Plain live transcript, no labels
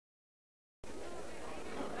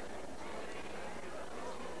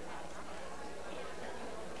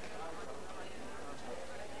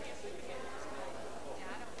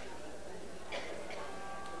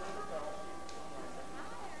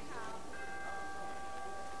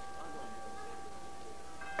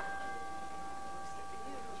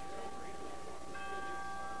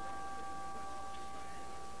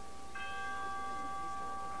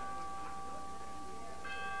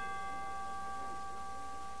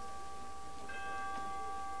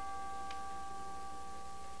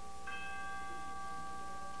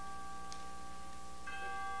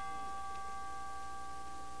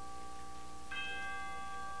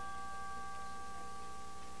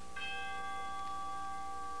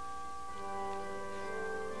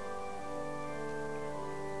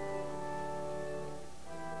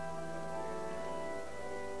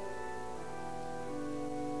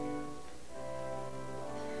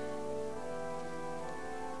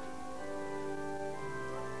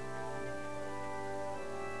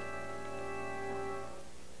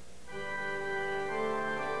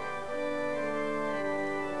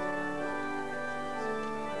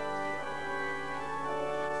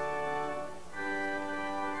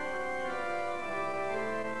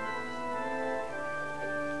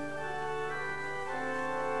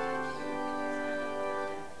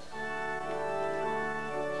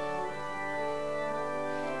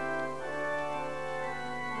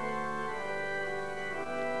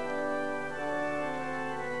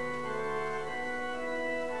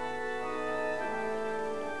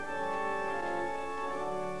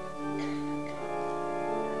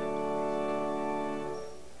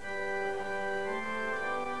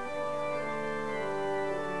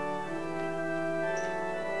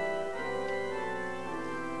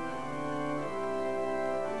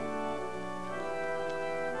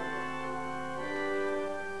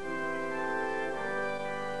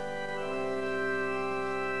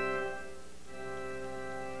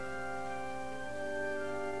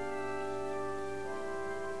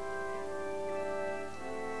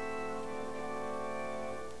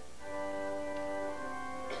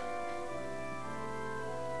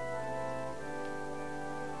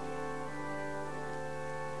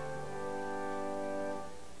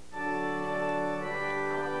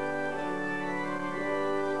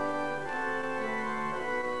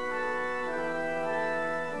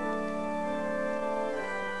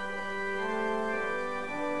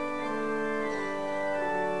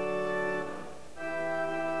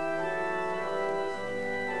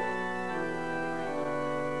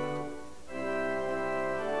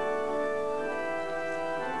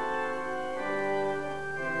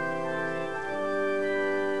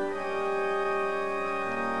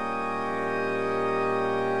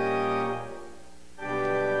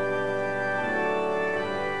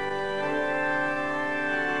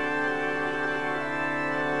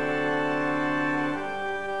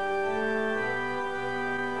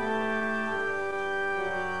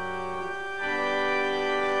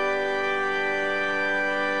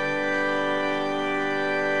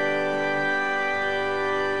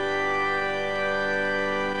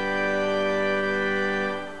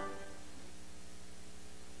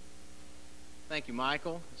Thank you,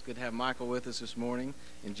 Michael. It's good to have Michael with us this morning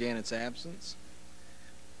in Janet's absence.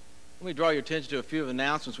 Let me draw your attention to a few of the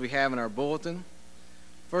announcements we have in our bulletin.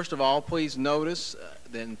 First of all, please notice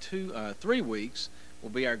that in 3 weeks will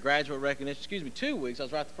be our graduate recognition. 2 weeks. I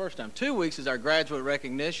was right the first time. 2 weeks is our graduate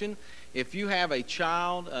recognition. If you have a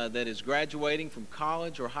child that is graduating from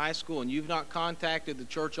college or high school and you've not contacted the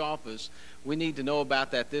church office, we need to know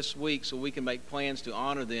about that this week so we can make plans to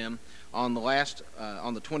honor them on the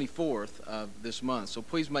 24th of this month. So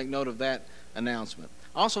please make note of that announcement.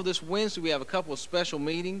 Also, this Wednesday we have a couple of special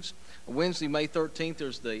meetings. Wednesday, May 13th,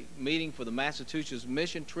 there's the meeting for the Massachusetts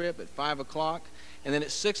mission trip at 5 o'clock. And then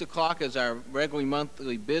at 6 o'clock is our regularly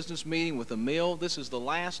monthly business meeting with a meal. This is the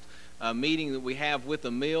last meeting that we have with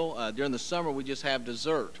a meal. During the summer, we just have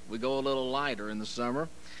dessert. We go a little lighter in the summer.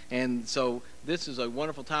 And so this is a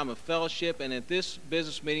wonderful time of fellowship. And at this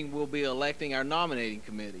business meeting, we'll be electing our nominating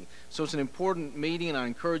committee. So it's an important meeting, and I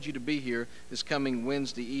encourage you to be here this coming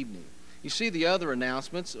Wednesday evening. You see the other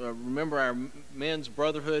announcements. Remember our Men's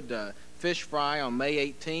Brotherhood Fish Fry on May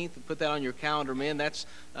 18th. Put that on your calendar, men. That's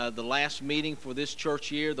the last meeting for this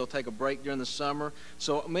church year. They'll take a break during the summer.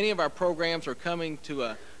 So many of our programs are coming to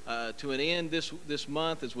an end this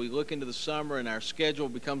month as we look into the summer and our schedule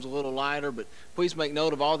becomes a little lighter. But please make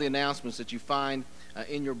note of all the announcements that you find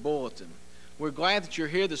in your bulletin. We're glad that you're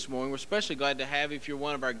here this morning. We're especially glad to have you if you're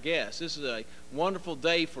one of our guests. This is a wonderful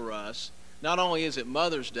day for us. Not only is it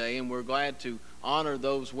Mother's Day, and we're glad to honor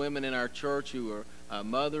those women in our church who are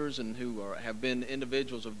mothers and who have been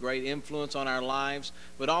individuals of great influence on our lives,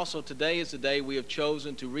 but also today is the day we have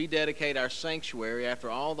chosen to rededicate our sanctuary after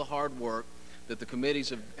all the hard work that the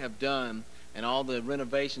committees have done and all the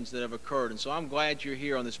renovations that have occurred. And so I'm glad you're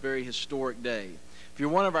here on this very historic day. If you're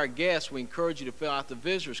one of our guests, we encourage you to fill out the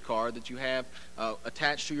visitor's card that you have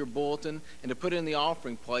attached to your bulletin and to put it in the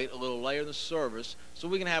offering plate a little later in the service so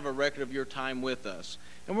we can have a record of your time with us.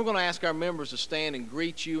 And we're going to ask our members to stand and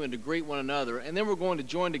greet you and to greet one another, and then we're going to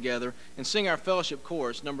join together and sing our fellowship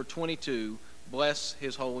chorus, number 22, Bless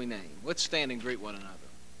His Holy Name. Let's stand and greet one another.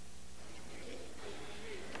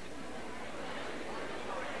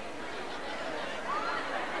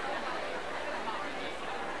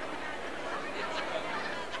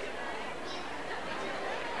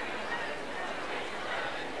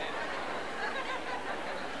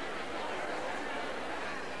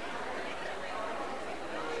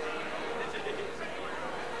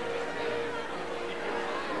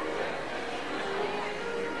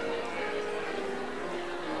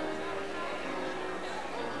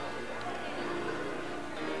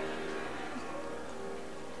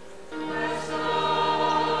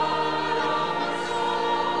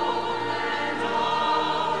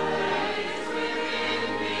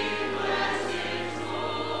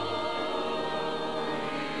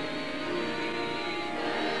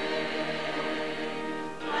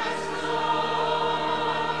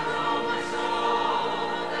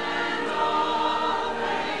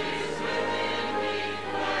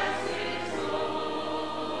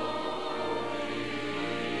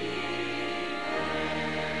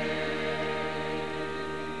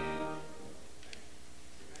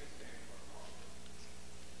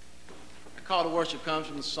 Call to worship comes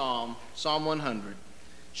from the Psalm 100.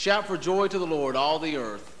 Shout for joy to the Lord, all the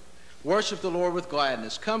earth. Worship the Lord with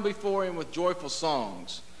gladness. Come before him with joyful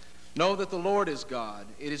songs. Know that the Lord is God.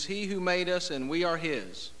 It is he who made us, and we are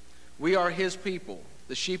his. We are his people,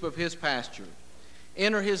 the sheep of his pasture.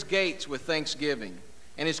 Enter his gates with thanksgiving,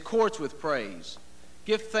 and his courts with praise.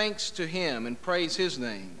 Give thanks to him and praise his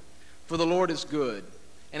name. For the Lord is good,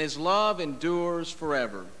 and his love endures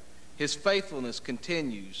forever. His faithfulness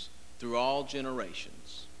continues through all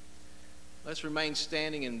generations. Let's remain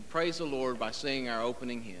standing and praise the Lord by singing our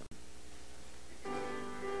opening hymn.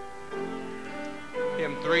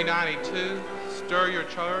 Hymn 392, Stir Your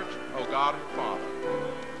Church, O God and Father.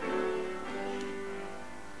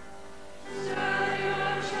 Turn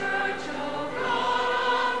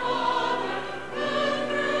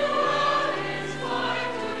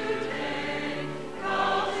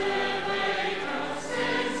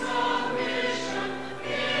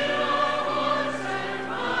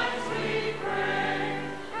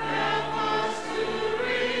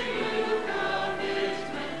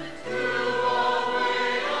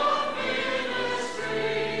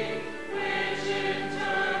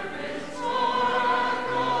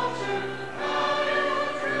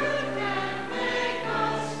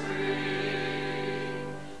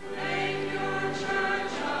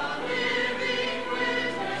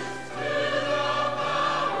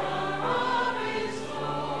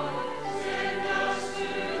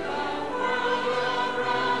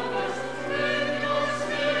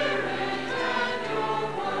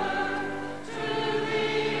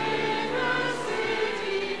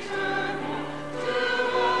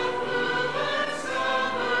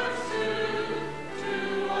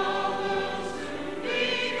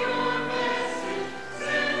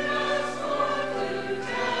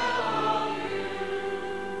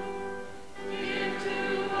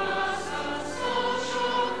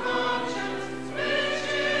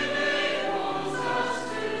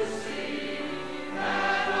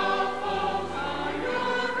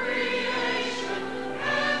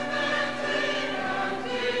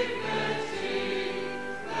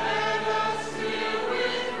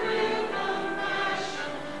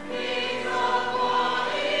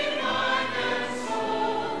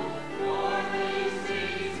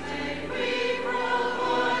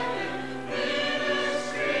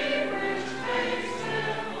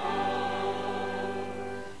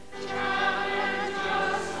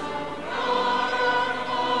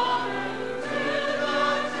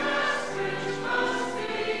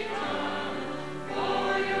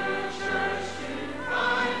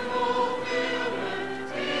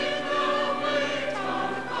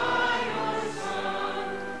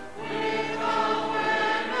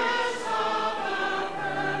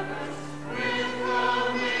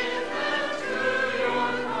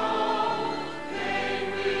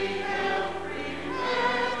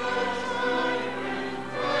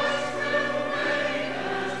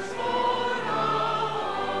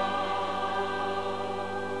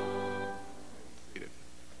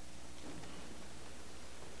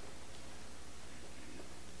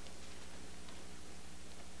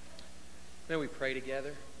May we pray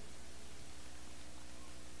together?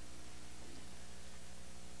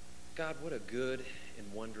 God, what a good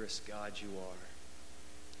and wondrous God you are.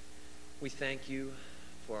 We thank you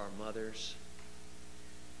for our mothers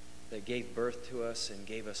that gave birth to us and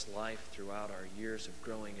gave us life throughout our years of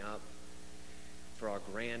growing up, for our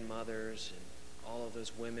grandmothers and all of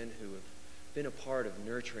those women who have been a part of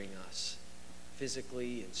nurturing us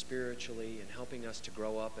physically and spiritually and helping us to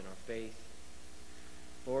grow up in our faith.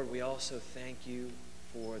 Lord, we also thank you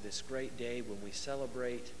for this great day when we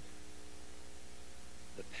celebrate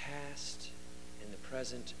the past and the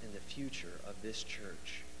present and the future of this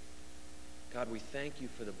church. God, we thank you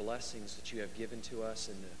for the blessings that you have given to us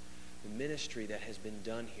and the ministry that has been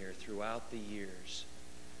done here throughout the years.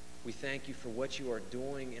 We thank you for what you are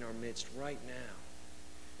doing in our midst right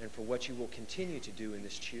now and for what you will continue to do in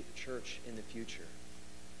this church in the future.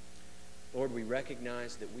 Lord, we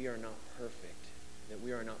recognize that we are not perfect, that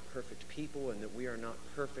we are not perfect people, and that we are not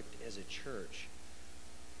perfect as a church,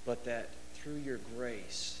 but that through your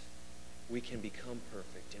grace we can become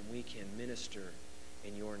perfect and we can minister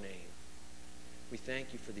in your name. We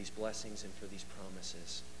thank you for these blessings and for these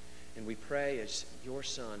promises. And we pray as your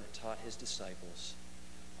Son taught his disciples,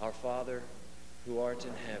 Our Father, who art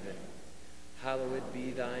in heaven, hallowed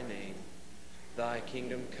be thy name. Thy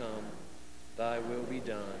kingdom come, thy will be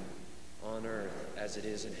done, on earth as it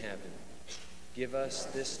is in heaven. Give us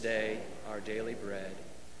this day our daily bread,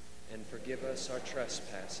 and forgive us our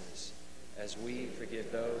trespasses, as we forgive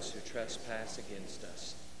those who trespass against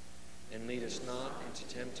us. And lead us not into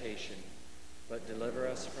temptation, but deliver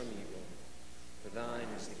us from evil. For thine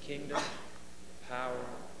is the kingdom, the power,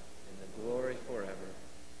 and the glory forever.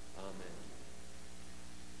 Amen.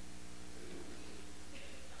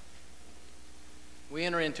 We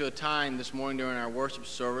enter into a time this morning during our worship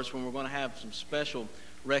service when we're going to have some special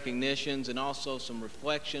recognitions and also some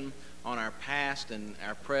reflection on our past and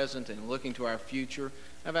our present and looking to our future.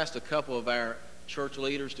 I've asked a couple of our church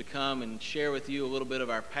leaders to come and share with you a little bit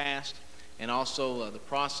of our past and also the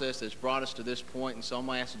process that's brought us to this point. And so I'm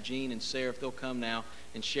going to ask Gene and Sarah if they'll come now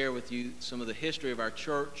and share with you some of the history of our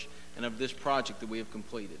church and of this project that we have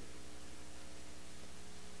completed.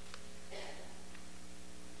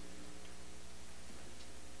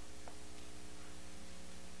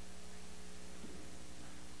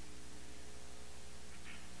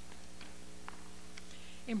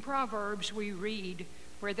 In Proverbs, we read,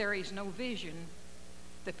 "Where there is no vision,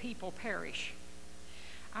 the people perish."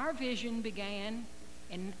 Our vision began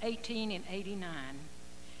in 1889.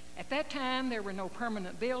 At that time, there were no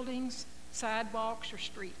permanent buildings, sidewalks, or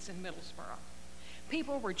streets in Middlesboro.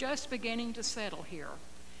 People were just beginning to settle here.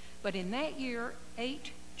 But in that year,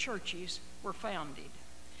 8 churches were founded.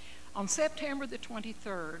 On September the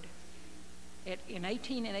 23rd, in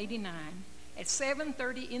 1889, at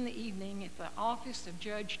 7:30 in the evening at the office of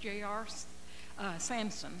Judge J.R.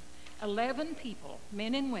 Sampson, 11 people,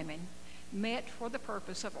 men and women, met for the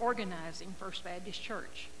purpose of organizing First Baptist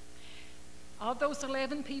Church. Of those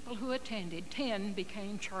 11 people who attended, 10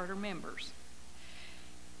 became charter members.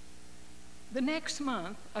 The next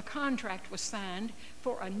month, a contract was signed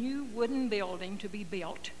for a new wooden building to be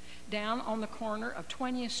built down on the corner of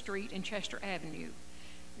 20th Street and Chester Avenue.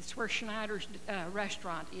 It's where Schneider's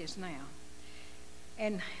restaurant is now.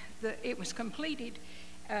 And it was completed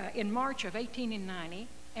in March of 1890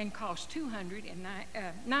 and cost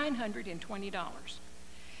 $920.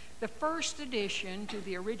 The first addition to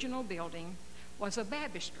the original building was a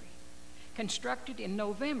baptistry, constructed in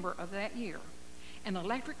November of that year, and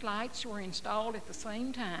electric lights were installed at the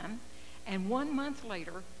same time, and 1 month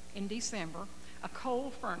later, in December, a coal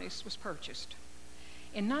furnace was purchased.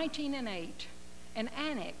 In 1908, an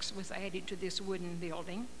annex was added to this wooden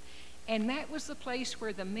building, and that was the place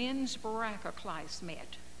where the men's Baraka class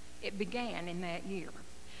met. It began in that year.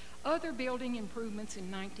 Other building improvements in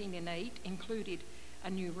 1908 included a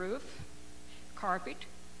new roof, carpet,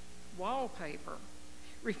 wallpaper,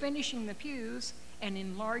 refinishing the pews, and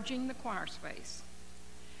enlarging the choir space.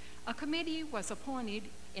 A committee was appointed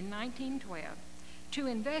in 1912 to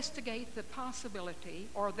investigate the possibility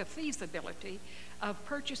or the feasibility of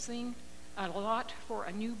purchasing a lot for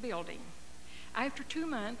a new building. After 2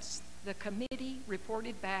 months, the committee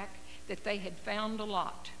reported back that they had found a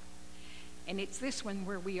lot. And it's this one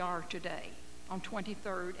where we are today, on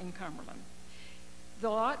 23rd and Cumberland. The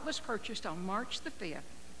lot was purchased on March the 5th,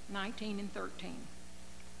 1913.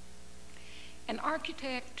 An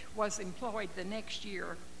architect was employed the next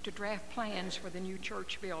year to draft plans for the new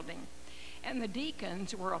church building, and the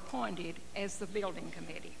deacons were appointed as the building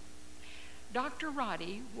committee. Dr.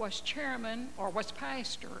 Roddy was chairman or was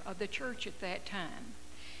pastor of the church at that time,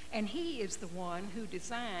 and he is the one who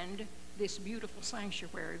designed this beautiful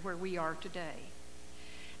sanctuary where we are today.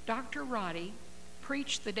 Dr. Roddy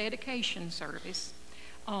preached the dedication service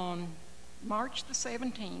on March the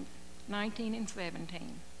 17th,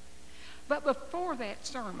 1917. But before that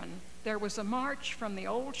sermon, there was a march from the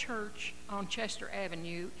old church on Chester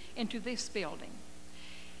Avenue into this building.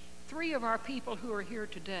 3 of our people who are here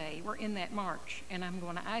today were in that march, and I'm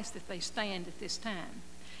going to ask that they stand at this time.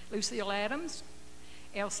 Lucille Adams,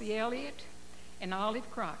 Elsie Elliott, and Olive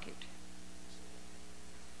Crockett.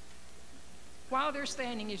 While they're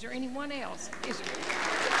standing, is there anyone else?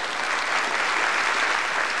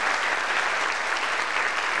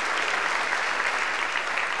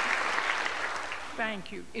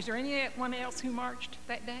 Thank you. Is there anyone else who marched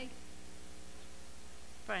that day?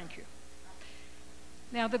 Thank you.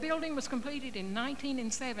 Now, the building was completed in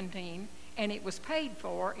 1917, and it was paid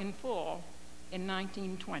for in full in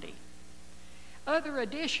 1920. Other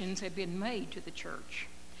additions have been made to the church.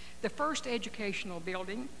 The first educational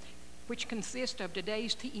building, which consists of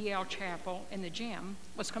today's TEL Chapel and the gym,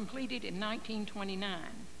 was completed in 1929.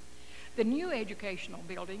 The new educational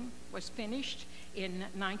building was finished in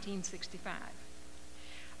 1965.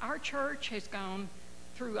 Our church has gone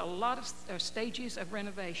through a lot of stages of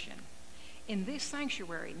renovation. In this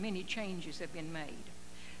sanctuary, many changes have been made.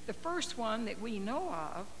 The first one that we know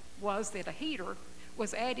of was that a heater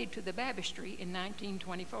was added to the baptistry in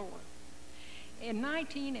 1924. In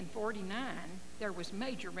 1949, there was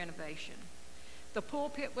major renovation. The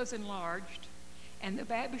pulpit was enlarged, and the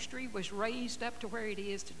baptistry was raised up to where it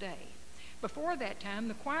is today. Before that time,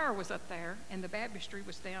 the choir was up there, and the baptistry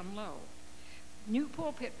was down low. New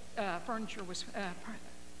pulpit furniture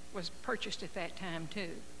was purchased at that time, too.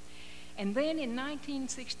 And then in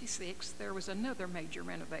 1966, there was another major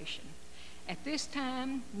renovation. At this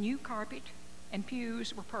time, new carpet and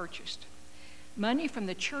pews were purchased. Money from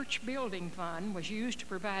the church building fund was used to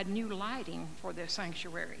provide new lighting for the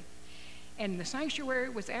sanctuary. And the sanctuary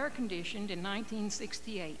was air-conditioned in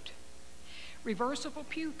 1968. Reversible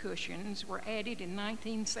pew cushions were added in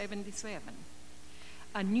 1977.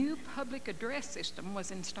 A new public address system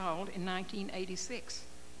was installed in 1986.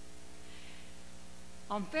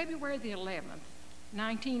 On February the 11th,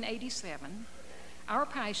 1987, our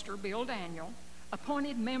pastor, Bill Daniel,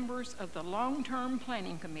 appointed members of the Long-Term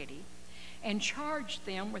Planning Committee and charged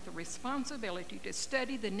them with the responsibility to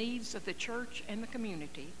study the needs of the church and the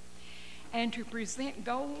community and to present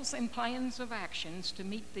goals and plans of actions to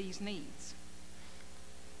meet these needs.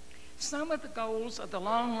 Some of the goals of the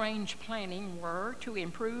long-range planning were to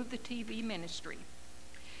improve the TV ministry,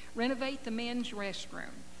 renovate the men's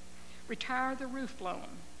restroom, retire the roof loan,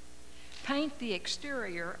 paint the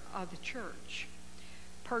exterior of the church,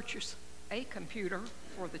 purchase a computer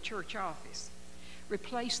for the church office,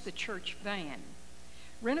 replace the church van,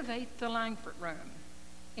 renovate the Langford room,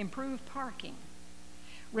 improve parking,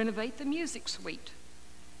 renovate the music suite,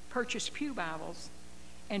 purchase pew Bibles,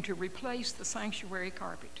 and to replace the sanctuary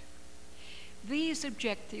carpet. These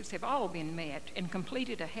objectives have all been met and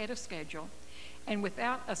completed ahead of schedule and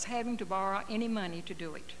without us having to borrow any money to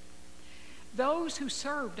do it. Those who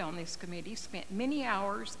served on this committee spent many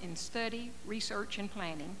hours in study, research, and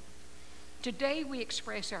planning. Today, we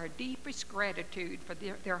express our deepest gratitude for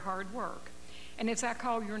their hard work. And as I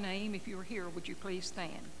call your name, if you are here, would you please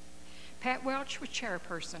stand? Pat Welch was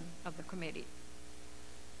chairperson of the committee.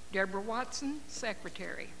 Deborah Watson,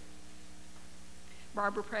 secretary.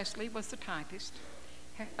 Barbara Presley was the typist.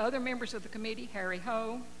 Other members of the committee, Harry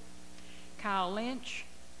Ho, Kyle Lynch,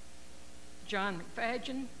 John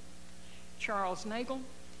McFadgen, Charles Nagel,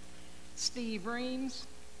 Steve Reams,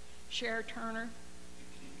 Cher Turner,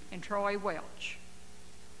 and Troy Welch.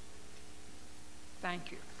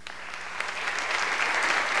 Thank you.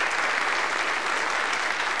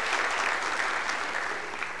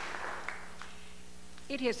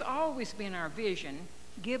 It has always been our vision,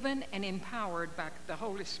 given and empowered by the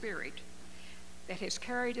Holy Spirit, that has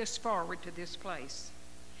carried us forward to this place.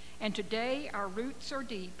 And today our roots are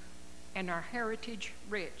deep and our heritage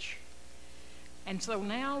rich. And so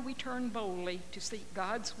now we turn boldly to seek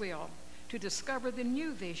God's will, to discover the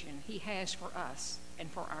new vision He has for us and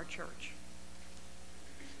for our church.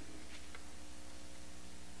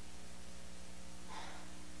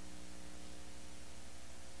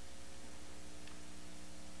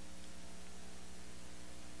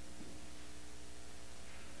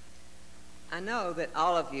 I know that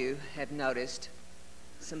all of you have noticed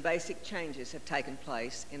some basic changes have taken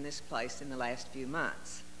place in this place in the last few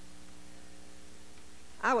months.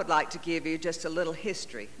 I would like to give you just a little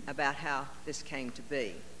history about how this came to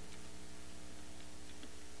be.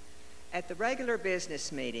 At the regular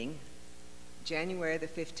business meeting, January the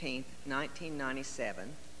 15th, 1997,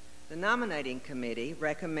 The nominating committee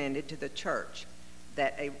recommended to the church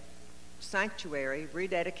that a sanctuary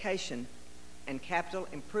rededication and capital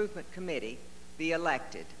improvement committee be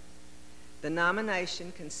elected. The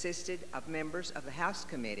nomination consisted of members of the House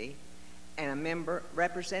Committee and a member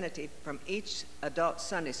representative from each adult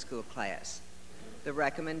Sunday school class. The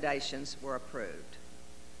recommendations were approved.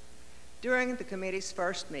 During the committee's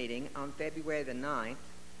first meeting on February the 9th,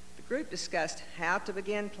 the group discussed how to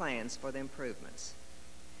begin plans for the improvements.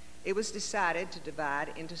 It was decided to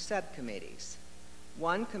divide into subcommittees,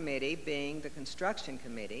 one committee being the construction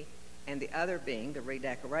committee and the other being the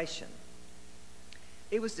redecoration.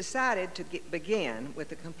 It was decided to begin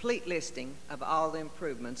with a complete listing of all the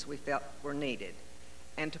improvements we felt were needed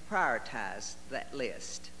and to prioritize that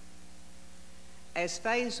list. As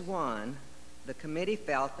phase one, the committee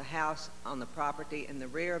felt the house on the property in the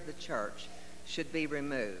rear of the church should be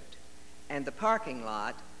removed and the parking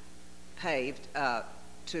lot paved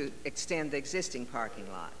to extend the existing parking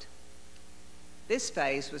lot. This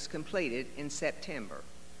phase was completed in September.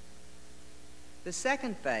 The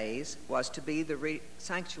second phase was to be the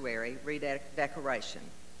sanctuary redecoration.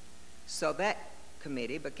 So that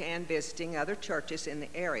committee began visiting other churches in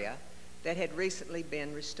the area that had recently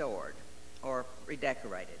been restored or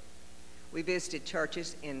redecorated. We visited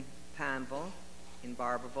churches in Pineville, in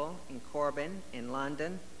Barberville, in Corbin, in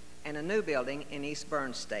London, and a new building in East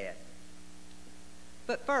Bernstead.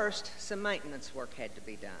 But first, some maintenance work had to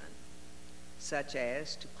be done, such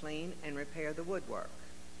as to clean and repair the woodwork,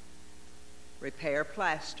 repair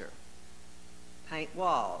plaster, paint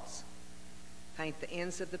walls, paint the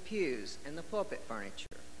ends of the pews and the pulpit furniture,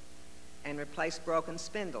 and replace broken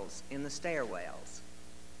spindles in the stairwells.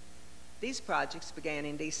 These projects began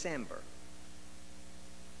in December.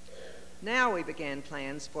 Now we began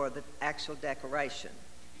plans for the actual decoration.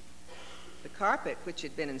 The carpet, which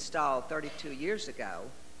had been installed 32 years ago,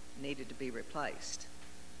 needed to be replaced.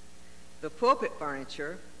 The pulpit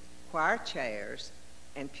furniture, choir chairs,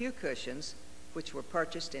 and pew cushions, which were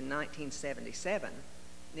purchased in 1977,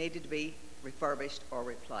 needed to be refurbished or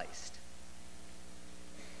replaced.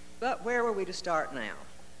 But where were we to start now?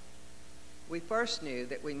 We first knew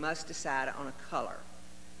that we must decide on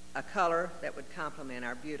a color that would complement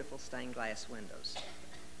our beautiful stained glass windows.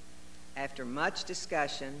 After much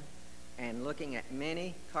discussion and looking at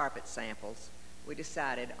many carpet samples, we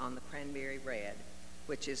decided on the cranberry red,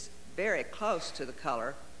 which is very close to the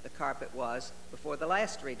color the carpet was before the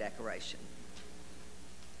last redecoration.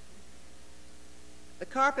 The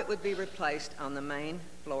carpet would be replaced on the main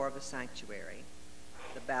floor of the sanctuary,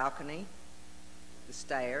 the balcony, the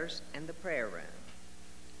stairs, and the prayer room.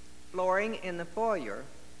 Flooring in the foyer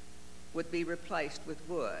would be replaced with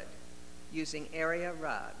wood using area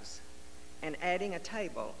rugs and adding a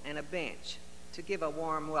table and a bench to give a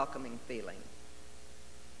warm, welcoming feeling.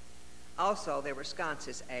 Also, there were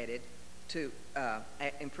sconces added to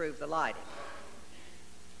improve the lighting.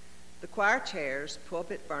 The choir chairs,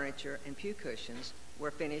 pulpit furniture, and pew cushions were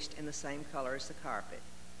finished in the same color as the carpet.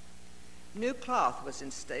 New cloth was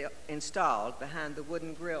installed behind the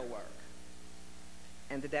wooden grill work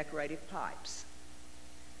and the decorative pipes.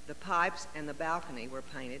 The pipes and the balcony were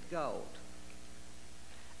painted gold.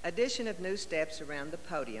 Addition of new steps around the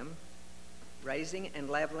podium, raising and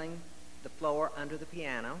leveling the floor under the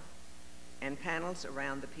piano, and panels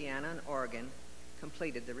around the piano and organ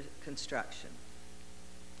completed the construction.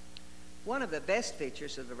 One of the best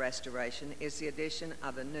features of the restoration is the addition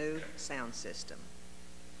of a new sound system.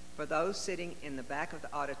 For those sitting in the back of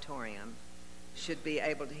the auditorium should be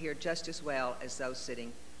able to hear just as well as those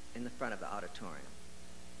sitting in the front of the auditorium.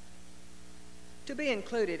 To be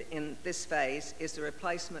included in this phase is the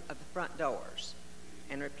replacement of the front doors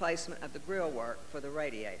and replacement of the grill work for the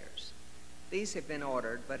radiators. These have been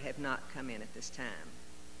ordered but have not come in at this time.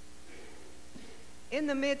 In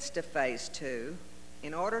the midst of phase two,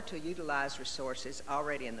 in order to utilize resources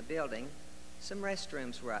already in the building, some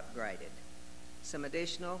restrooms were upgraded, some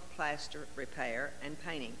additional plaster repair and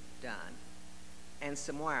painting done, and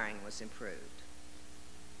some wiring was improved.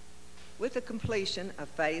 With the completion of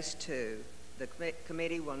phase two, the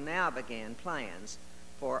committee will now begin plans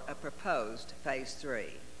for a proposed phase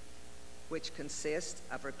three, which consists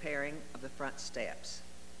of repairing of the front steps,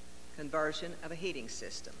 conversion of a heating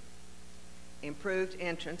system, improved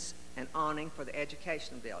entrance and awning for the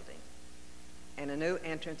educational building, and a new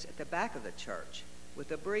entrance at the back of the church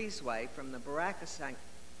with a breezeway from the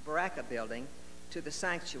Baraka building to the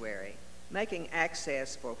sanctuary, making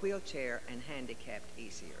access for wheelchair and handicapped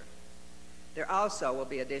easier. There also will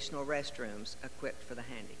be additional restrooms equipped for the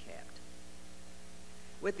handicapped.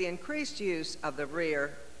 With the increased use of the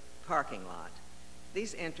rear parking lot,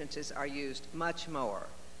 these entrances are used much more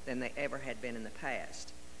than they ever had been in the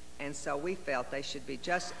past, and so we felt they should be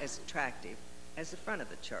just as attractive as the front of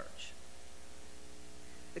the church.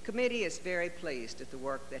 The committee is very pleased at the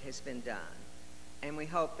work that has been done, and we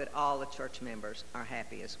hope that all the church members are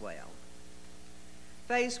happy as well.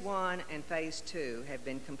 Phase 1 and Phase 2 have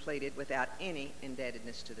been completed without any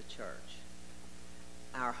indebtedness to the church.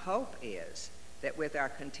 Our hope is that with our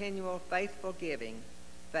continual faithful giving,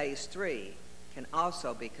 Phase 3 can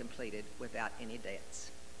also be completed without any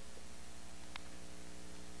debts.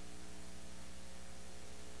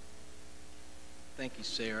 Thank you,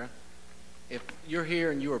 Sarah. If you're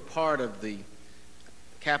here and you are part of the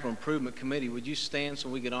Capital Improvement Committee, would you stand so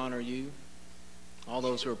we could honor you? All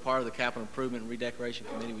those who are part of the Capital Improvement and Redecoration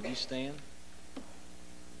Committee, would you stand?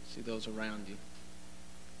 See those around you.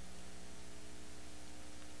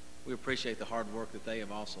 We appreciate the hard work that they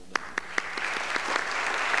have also done.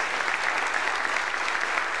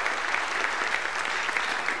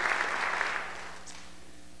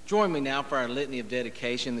 Join me now for our litany of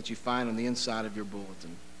dedication that you find on the inside of your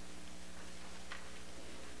bulletin.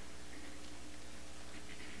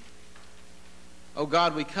 Oh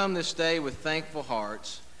God, we come this day with thankful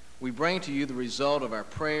hearts. We bring to you the result of our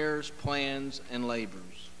prayers, plans, and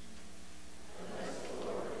labors.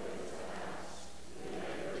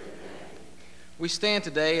 We stand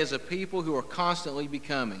today as a people who are constantly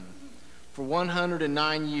becoming. For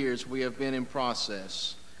 109 years we have been in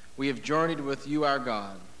process. We have journeyed with you, our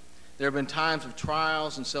God. There have been times of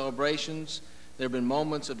trials and celebrations. There have been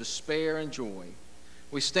moments of despair and joy.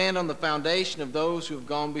 We stand on the foundation of those who have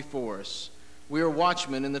gone before us. We are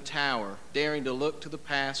watchmen in the tower, daring to look to the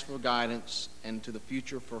past for guidance and to the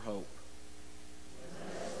future for hope.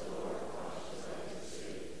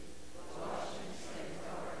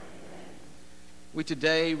 We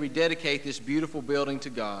today rededicate this beautiful building to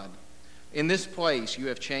God. In this place, you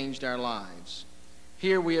have changed our lives.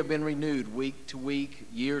 Here we have been renewed week to week,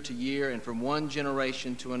 year to year, and from one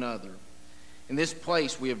generation to another. In this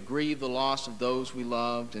place, we have grieved the loss of those we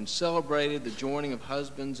loved and celebrated the joining of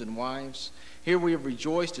husbands and wives. Here we have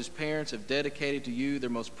rejoiced as parents have dedicated to you their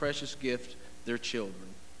most precious gift, their children.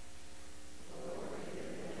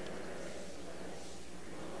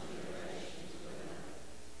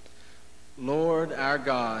 Lord our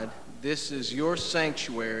God, this is your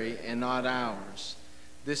sanctuary and not ours.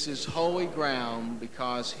 This is holy ground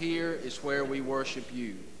because here is where we worship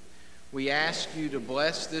you. We ask you to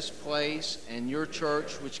bless this place and your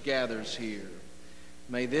church which gathers here.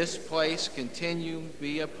 May this place continue to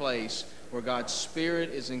be a place where God's Spirit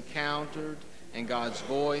is encountered and God's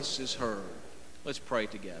voice is heard. Let's pray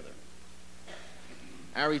together.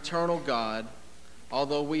 Our eternal God,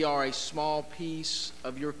 although we are a small piece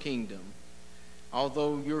of your kingdom,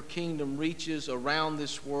 although your kingdom reaches around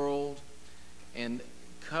this world and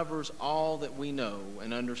covers all that we know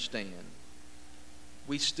and understand,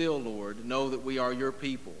 we still, Lord, know that we are your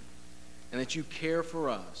people and that you care for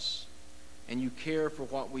us and you care for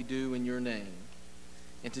what we do in your name.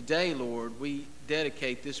 And today, Lord, we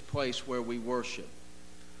dedicate this place where we worship.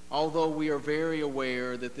 Although we are very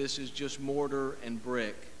aware that this is just mortar and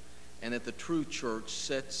brick and that the true church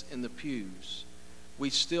sits in the pews, we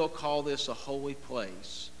still call this a holy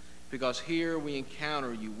place because here we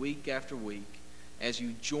encounter you week after week as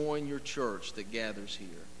you join your church that gathers here.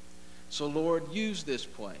 So, Lord, use this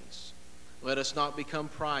place. Let us not become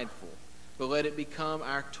prideful, but let it become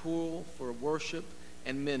our tool for worship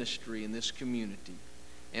and ministry in this community.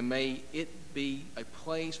 And may it be a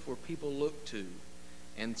place where people look to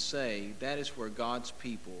and say, that is where God's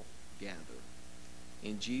people gather.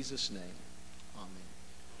 In Jesus' name, amen.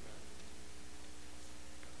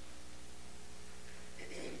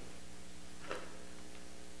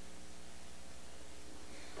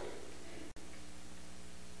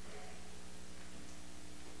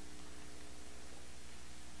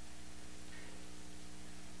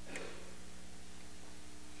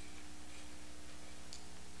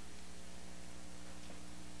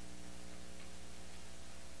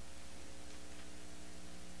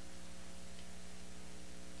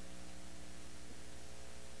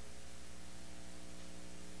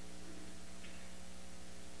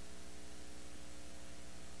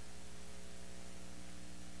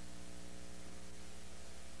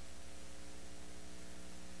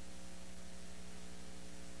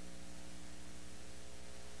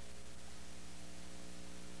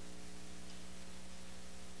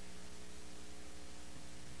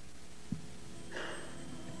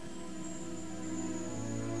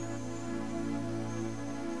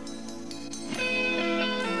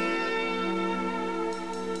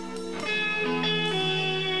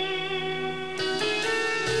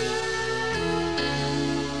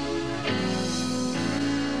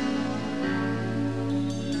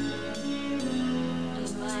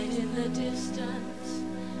 the distance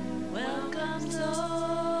welcomes those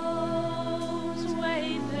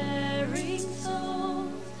wayfaring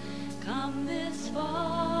souls come this far.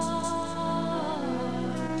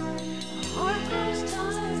 Heart grows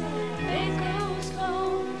tired, faith grows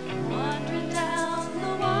cold, wandering down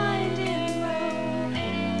the winding road.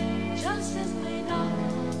 Just simply knock,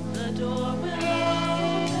 the door will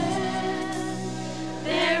open.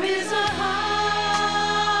 There is a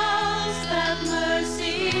house that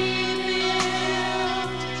mercy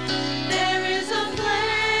built. There is a place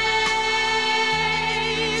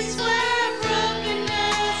where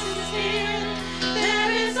brokenness is healed.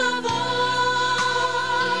 There is a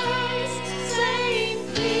voice saying,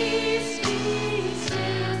 peace be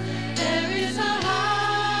still. There is a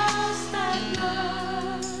house that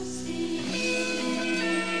mercy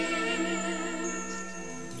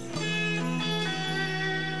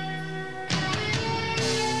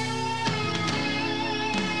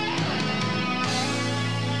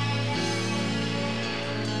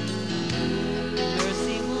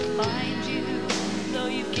Mercy will find you, though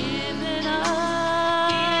you've given up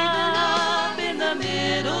in the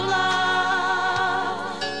middle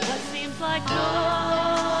of what seems like nowhere.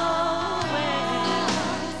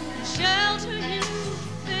 Shelter you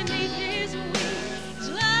beneath His wings.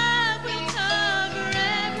 Love will cover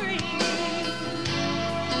every need.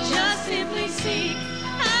 Just simply seek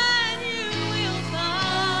and you will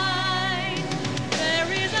find.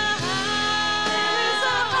 There is a house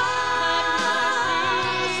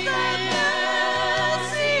that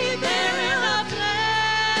mercy. There is a place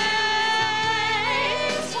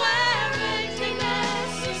where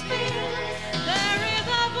emptiness is filled. There is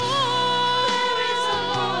a voice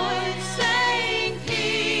saying,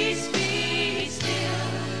 peace be still.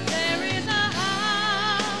 There is a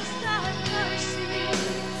house that mercy built.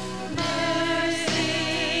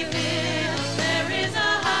 There is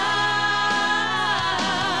a house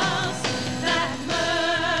that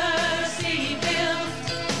mercy built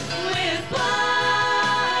with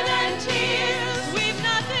blood and tears. We've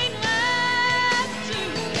nothing left to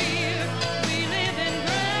fear. We live in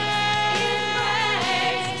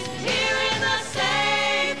grace here in the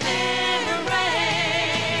safe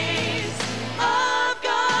embrace of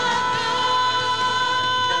God,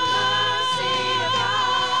 the mercy of God.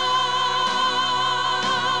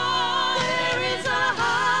 There is a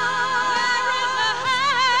house that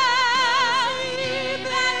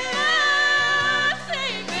mercy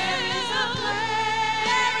built. There is a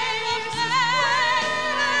place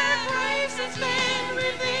where grace has been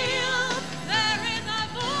revealed. There is a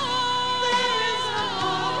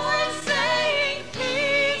voice saying,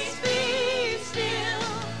 peace be still.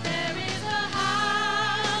 There is a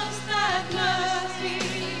house that mercy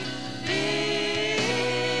built.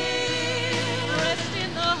 Rest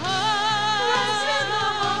in the heart. Rest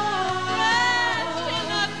in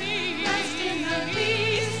the peace. Rest in the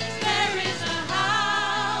peace. There is a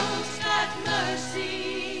house that mercy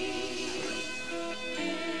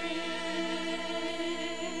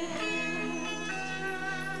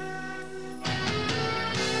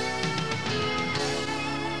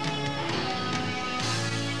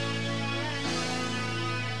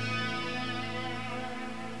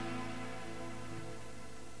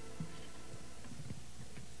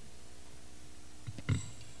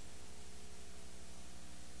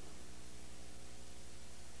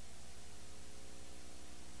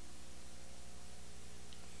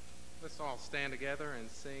Let's all stand together and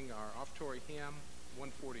sing our offertory hymn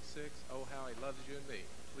 146, Oh How He Loves You and Me.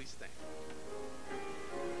 Please stand.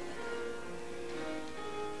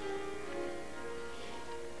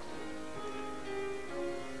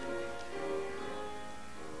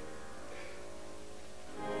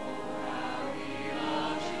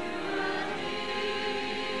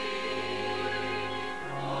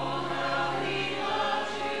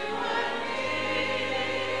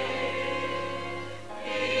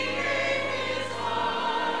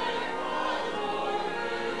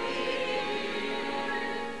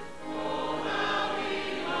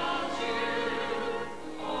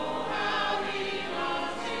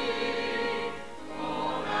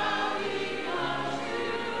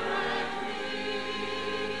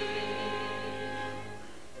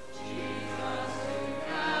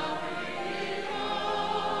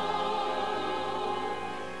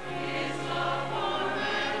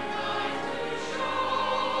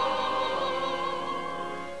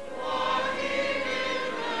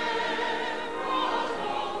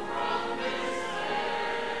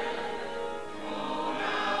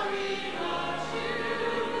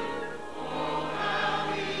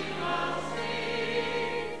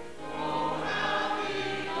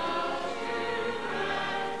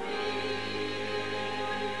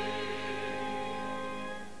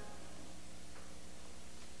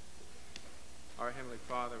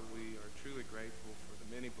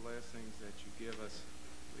 blessings that you give us.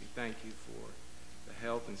 We thank you for the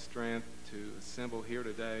health and strength to assemble here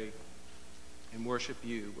today and worship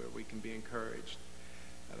you, where we can be encouraged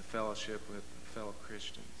by the fellowship with fellow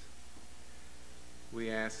Christians.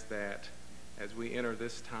 We ask that as we enter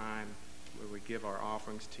this time where we give our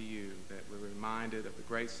offerings to you, that we're reminded of the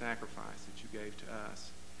great sacrifice that you gave to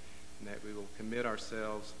us, and that we will commit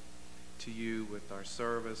ourselves to you with our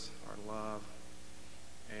service, our love,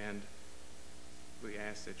 and we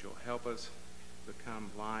ask that you'll help us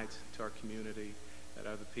become lights to our community, that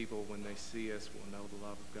other people, when they see us, will know the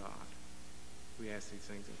love of God. We ask these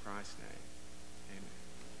things in Christ's name. Amen.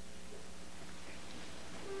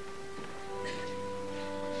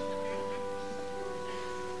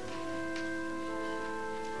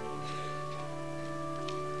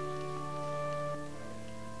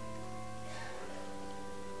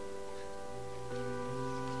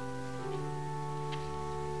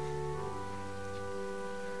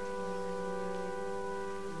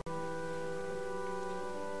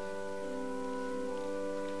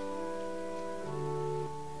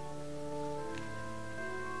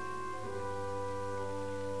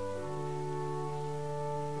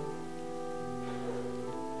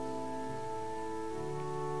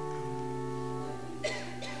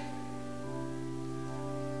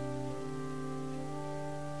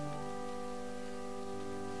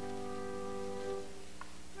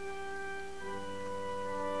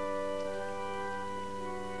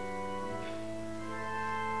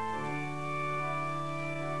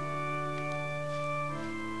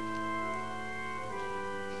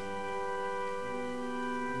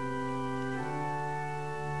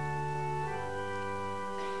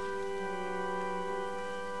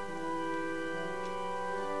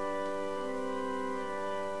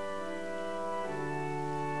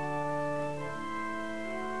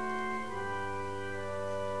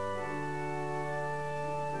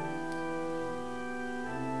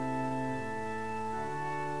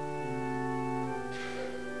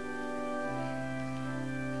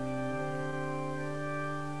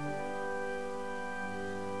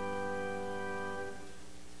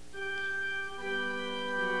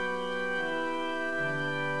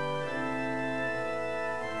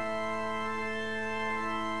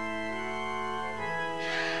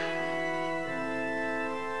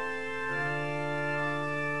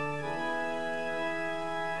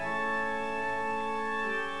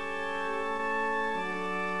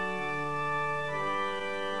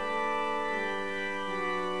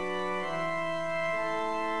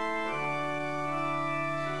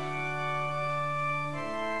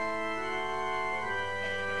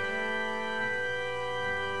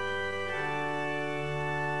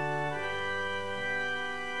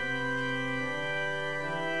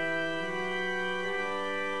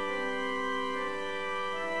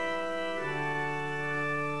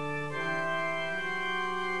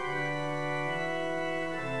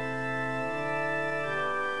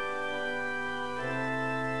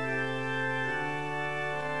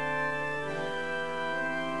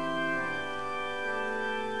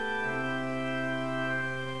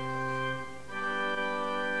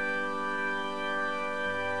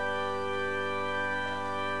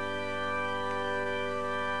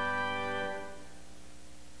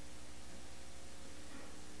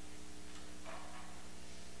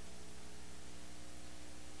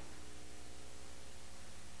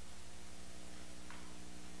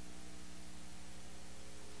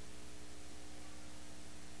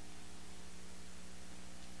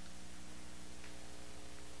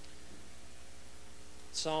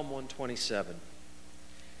 Psalm 127.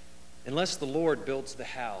 Unless the Lord builds the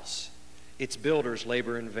house, its builders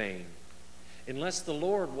labor in vain. Unless the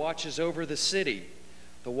Lord watches over the city,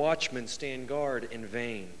 the watchmen stand guard in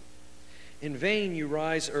vain. In vain you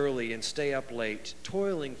rise early and stay up late,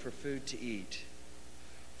 toiling for food to eat,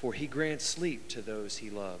 for he grants sleep to those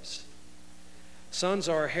he loves. Sons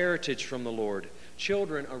are a heritage from the Lord,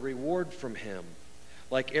 children a reward from him.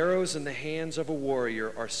 Like arrows in the hands of a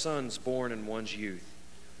warrior are sons born in one's youth.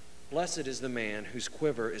 Blessed is the man whose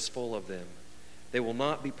quiver is full of them. They will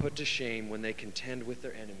not be put to shame when they contend with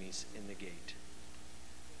their enemies in the gate.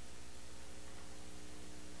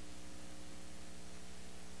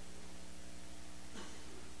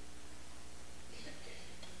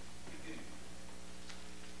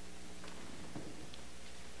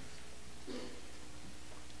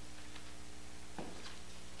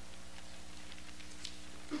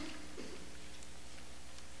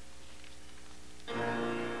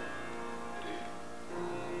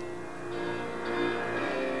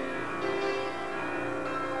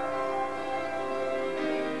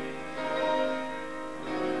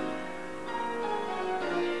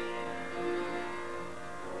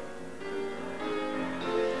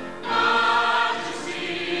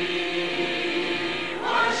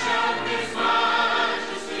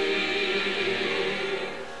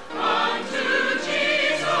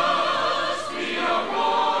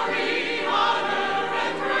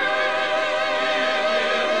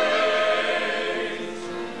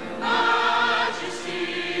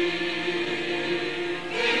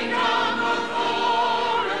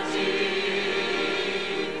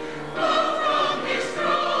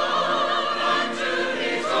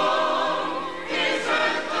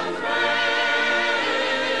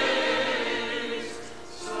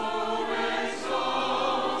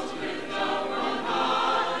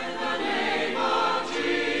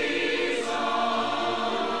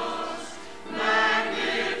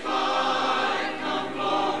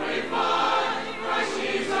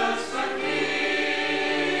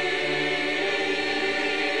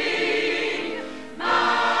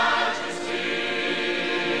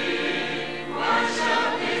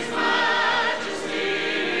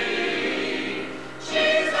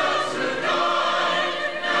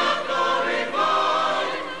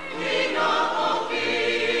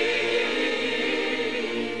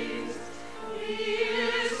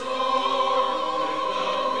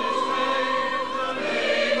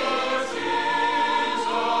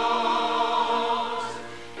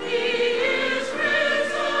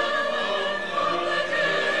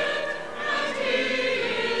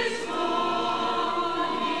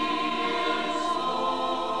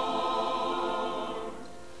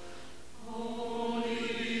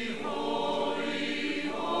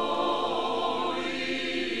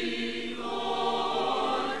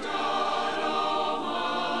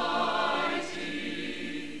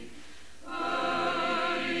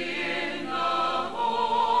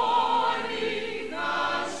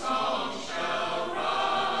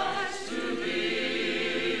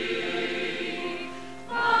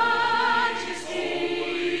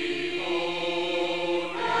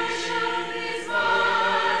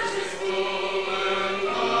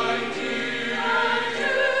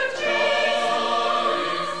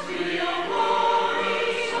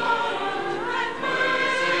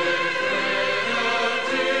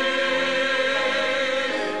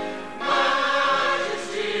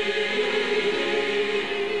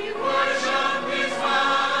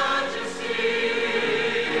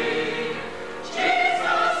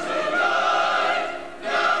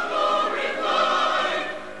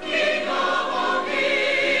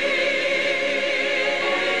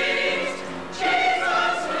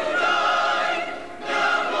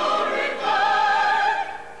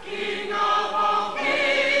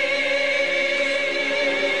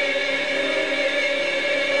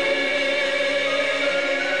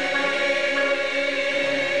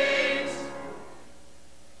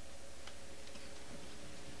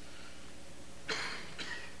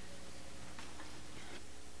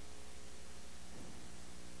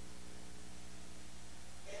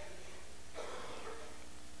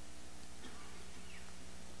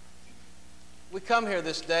 come here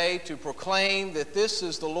this day to proclaim that this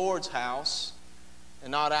is the Lord's house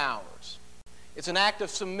and not ours. It's an act of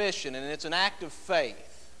submission and it's an act of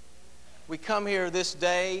faith. We come here this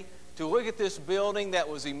day to look at this building that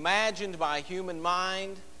was imagined by human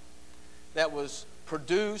mind, that was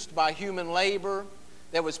produced by human labor,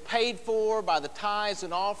 that was paid for by the tithes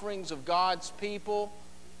and offerings of God's people,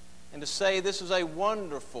 and to say this is a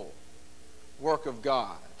wonderful work of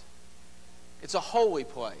God. It's a holy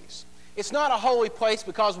place. It's not a holy place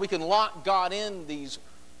because we can lock God in these,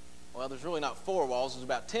 well, there's really not 4 walls, there's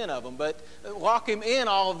about 10 of them, but lock Him in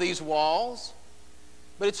all of these walls.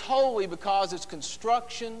 But it's holy because its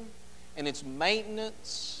construction and its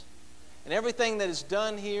maintenance and everything that is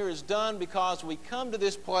done here is done because we come to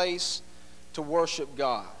this place to worship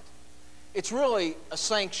God. It's really a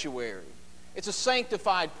sanctuary. It's a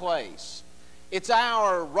sanctified place. It's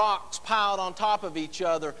our rocks piled on top of each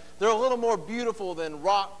other. They're a little more beautiful than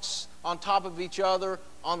rocks on top of each other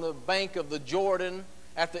on the bank of the Jordan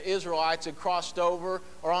after the Israelites had crossed over,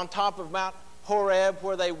 or on top of Mount Horeb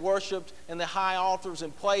where they worshiped in the high altars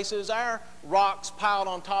and places. Our rocks piled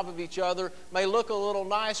on top of each other may look a little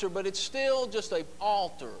nicer, but it's still just an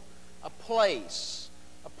altar, a place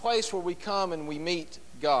where we come and we meet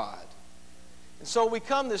God. And so we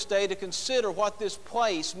come this day to consider what this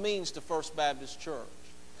place means to First Baptist Church.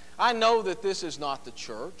 I know that this is not the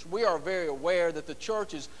church. We are very aware that the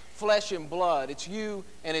church is flesh and blood. It's you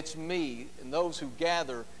and it's me and those who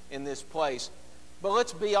gather in this place. But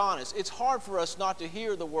let's be honest. It's hard for us not to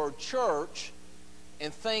hear the word church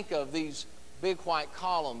and think of these big white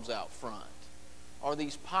columns out front, or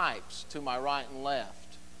these pipes to my right and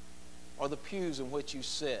left, or the pews in which you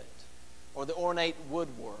sit, or the ornate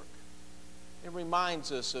woodwork. It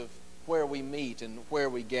reminds us of where we meet and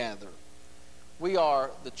where we gather. We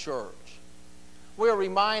are the church. We are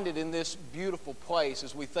reminded in this beautiful place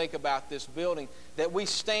as we think about this building that we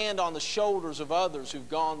stand on the shoulders of others who've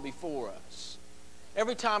gone before us.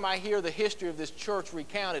 Every time I hear the history of this church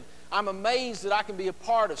recounted, I'm amazed that I can be a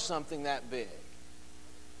part of something that big.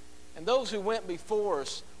 And those who went before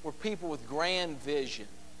us were people with grand vision.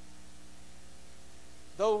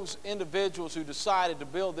 Those individuals who decided to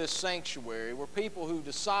build this sanctuary were people who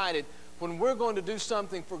decided when we're going to do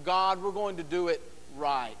something for God, we're going to do it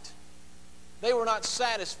right. They were not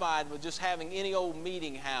satisfied with just having any old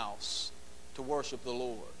meeting house to worship the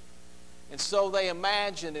Lord. And so they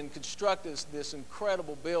imagined and constructed this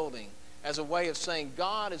incredible building as a way of saying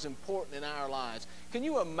God is important in our lives. Can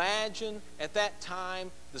you imagine at that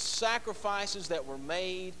time the sacrifices that were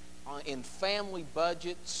made in family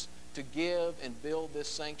budgets to give and build this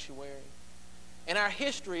sanctuary? In our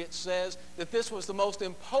history, it says that this was the most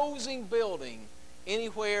imposing building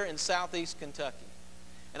anywhere in southeast Kentucky.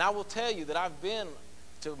 And I will tell you that I've been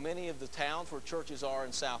to many of the towns where churches are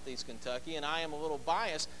in southeast Kentucky, and I am a little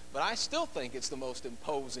biased, but I still think it's the most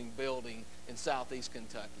imposing building in southeast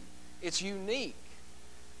Kentucky. It's unique.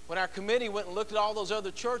 When our committee went and looked at all those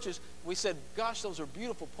other churches, we said, gosh, those are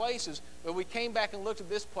beautiful places, but we came back and looked at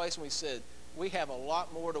this place and we said, we have a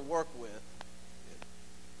lot more to work with.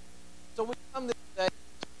 So we come this day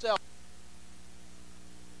to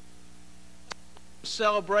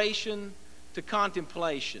celebration to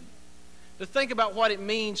contemplation, to think about what it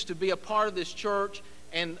means to be a part of this church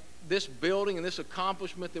and this building and this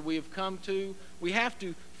accomplishment that we have come to. We have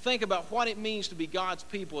to think about what it means to be God's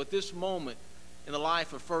people at this moment in the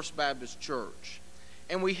life of First Baptist Church.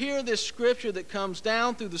 And we hear this scripture that comes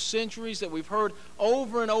down through the centuries that we've heard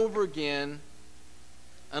over and over again: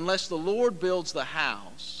 unless the Lord builds the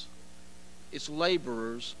house, its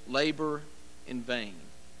laborers labor in vain.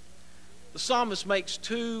 The psalmist makes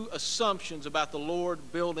 2 assumptions about the Lord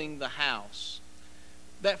building the house.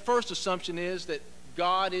 That first assumption is that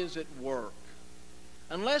God is at work.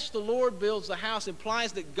 Unless the Lord builds the house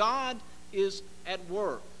implies that God is at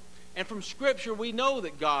work. And from Scripture, we know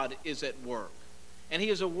that God is at work. And He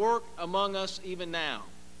is at work among us even now.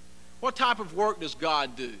 What type of work does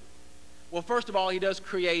God do? Well, first of all, He does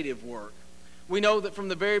creative work. We know that from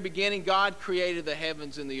the very beginning, God created the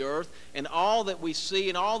heavens and the earth, and all that we see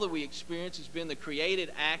and all that we experience has been the created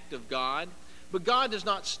act of God. But God does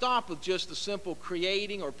not stop with just the simple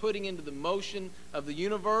creating or putting into the motion of the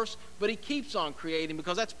universe, but He keeps on creating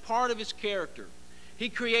because that's part of His character. He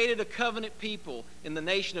created a covenant people in the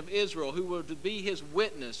nation of Israel who were to be His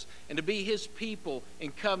witness and to be His people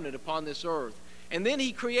in covenant upon this earth. And then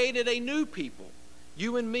He created a new people,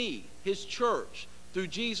 you and me, His church. Through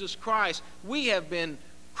Jesus Christ, we have been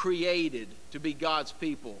created to be God's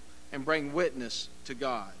people and bring witness to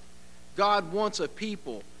God. God wants a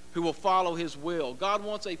people who will follow his will. God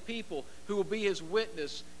wants a people who will be his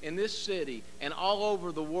witness in this city and all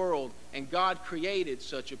over the world, and God created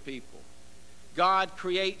such a people. God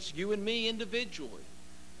creates you and me individually.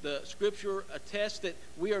 The Scripture attests that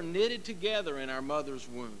we are knitted together in our mother's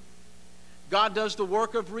womb. God does the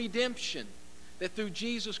work of redemption, that through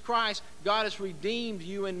Jesus Christ, God has redeemed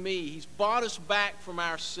you and me. He's bought us back from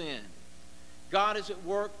our sin. God is at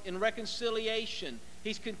work in reconciliation.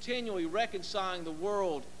 He's continually reconciling the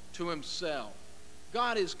world to himself.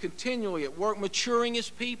 God is continually at work maturing his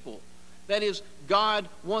people. That is, God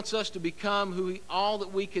wants us to become all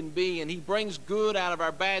that we can be, and he brings good out of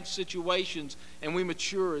our bad situations, and we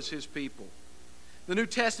mature as his people. The New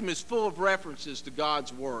Testament is full of references to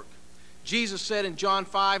God's work. Jesus said in John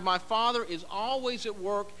 5, "My Father is always at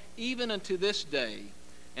work, even unto this day,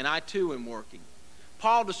 and I too am working."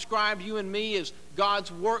 Paul described you and me as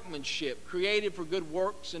God's workmanship, created for good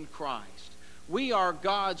works in Christ. We are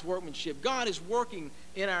God's workmanship. God is working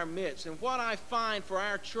in our midst. And what I find for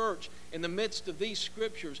our church in the midst of these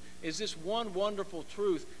scriptures is this one wonderful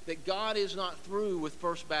truth, that God is not through with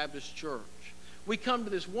First Baptist Church. We come to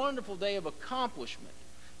this wonderful day of accomplishment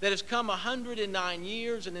that has come 109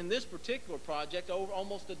 years, and in this particular project, over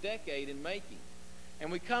almost a decade in making.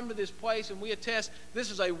 And we come to this place and we attest this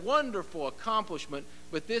is a wonderful accomplishment,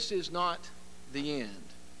 but this is not the end.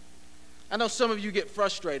 I know some of you get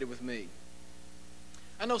frustrated with me.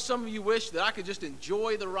 I know some of you wish that I could just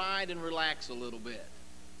enjoy the ride and relax a little bit.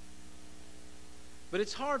 But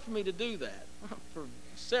it's hard for me to do that for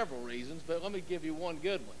several reasons, but let me give you one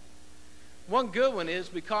good one. One good one is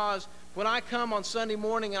because when I come on Sunday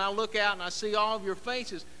morning and I look out and I see all of your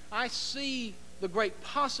faces, I see the great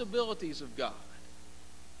possibilities of God.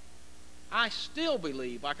 I still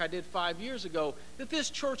believe, like I did 5 years ago, that this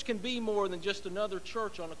church can be more than just another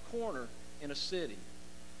church on a corner in a city.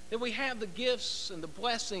 That we have the gifts and the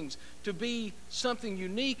blessings to be something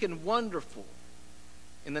unique and wonderful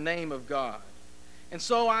in the name of God. And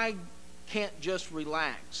so I can't just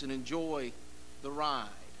relax and enjoy the ride.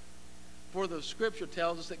 For the Scripture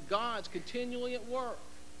tells us that God's continually at work.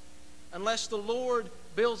 Unless the Lord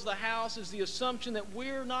builds the house is the assumption that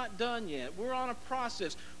we're not done yet. We're on a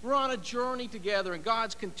process. We're on a journey together, and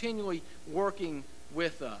God's continually working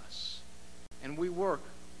with us. And we work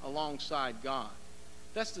alongside God.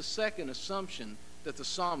 That's the second assumption that the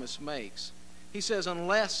psalmist makes. He says,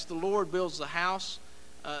 unless the Lord builds the house,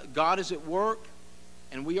 God is at work,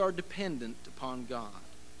 and we are dependent upon God.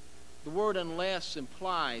 The word unless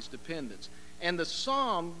implies dependence. And the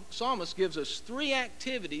psalmist gives us 3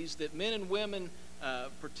 activities that men and women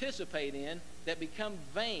participate in that become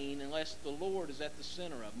vain unless the Lord is at the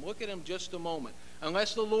center of them. Look at them just a moment.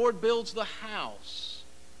 Unless the Lord builds the house,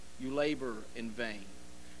 you labor in vain.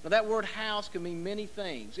 Now that word house can mean many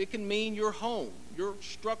things. It can mean your home, your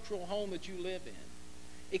structural home that you live in.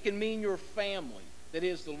 It can mean your family. That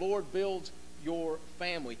is, the Lord builds your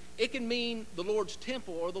family. It can mean the Lord's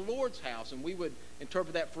temple or the Lord's house, and we would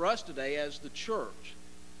interpret that for us today as the church.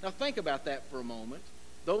 Now think about that for a moment.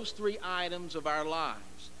 Those 3 items of our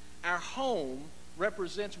lives. Our home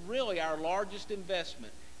represents really our largest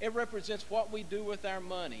investment. It represents what we do with our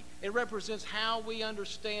money. It represents how we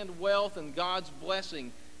understand wealth and God's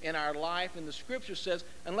blessing in our life. And the Scripture says,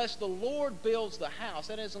 unless the Lord builds the house,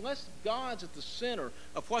 that is, unless God's at the center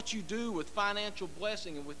of what you do with financial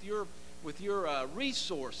blessing and with your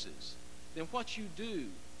resources, then what you do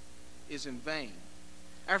is in vain.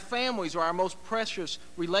 Our families are our most precious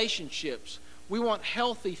relationships. We want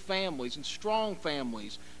healthy families and strong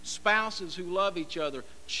families, spouses who love each other,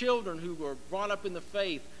 children who are brought up in the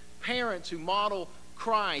faith, parents who model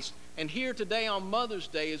Christ. And here today on Mother's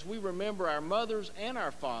Day, as we remember our mothers and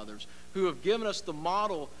our fathers who have given us the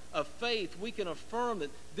model of faith, we can affirm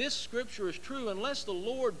that this Scripture is true. Unless the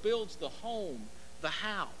Lord builds the home, the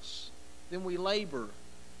house, then we labor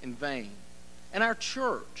in vain. And our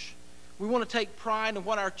church, we want to take pride in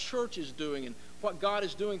what our church is doing and what God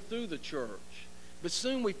is doing through the church. But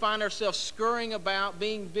soon we find ourselves scurrying about,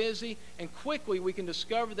 being busy, and quickly we can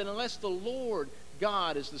discover that unless the Lord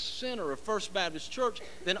God is the center of First Baptist Church,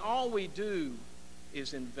 then all we do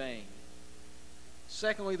is in vain.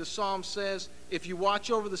 Secondly, the psalm says, if you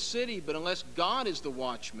watch over the city, but unless God is the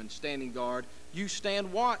watchman standing guard, you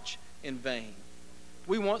stand watch in vain.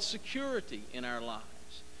 We want security in our lives.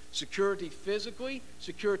 Security physically,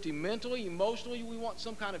 security mentally, emotionally. We want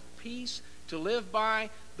some kind of peace to live by.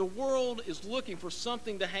 The world is looking for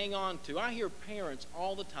something to hang on to. I hear parents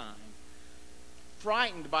all the time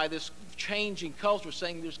frightened by this changing culture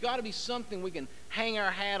saying there's got to be something we can hang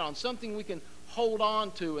our hat on, something we can hold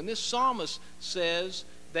on to. And this psalmist says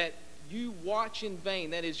that you watch in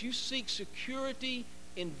vain. That is, you seek security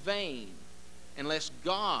in vain unless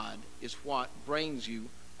God is what brings you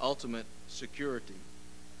ultimate security.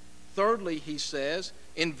 Thirdly, he says,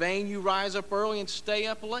 in vain you rise up early and stay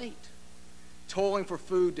up late, toiling for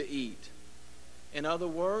food to eat. In other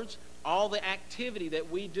words, all the activity that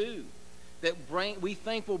we do that we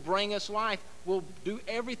think will bring us life will do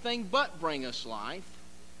everything but bring us life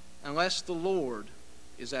unless the Lord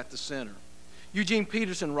is at the center. Eugene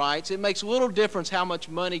Peterson writes, it makes little difference how much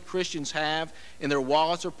money Christians have in their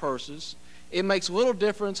wallets or purses. It makes little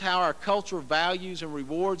difference how our culture values and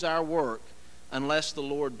rewards our work unless the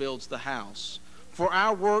Lord builds the house. For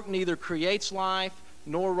our work neither creates life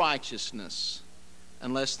nor righteousness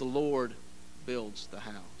unless the Lord builds the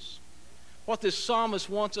house. What this psalmist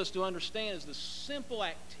wants us to understand is the simple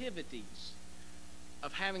activities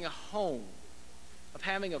of having a home, of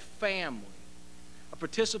having a family, of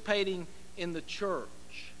participating in the church.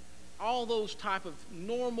 All those type of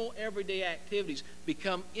normal everyday activities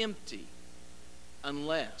become empty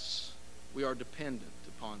unless we are dependent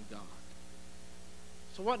upon God.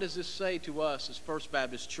 So what does this say to us as First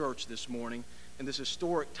Baptist Church this morning in this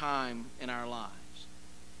historic time in our lives?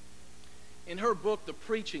 In her book, The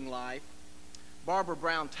Preaching Life, Barbara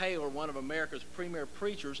Brown Taylor, one of America's premier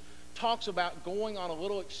preachers, talks about going on a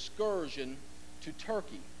little excursion to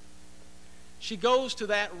Turkey. She goes to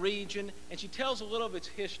that region and she tells a little of its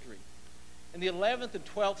history. In the 11th and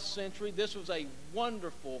 12th century, this was a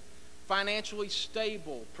wonderful, financially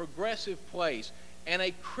stable, progressive place and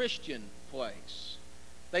a Christian place.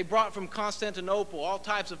 They brought from Constantinople all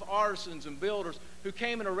types of artisans and builders who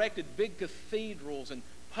came and erected big cathedrals and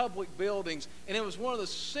public buildings, and it was one of the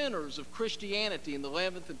centers of Christianity in the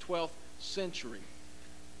 11th and 12th century.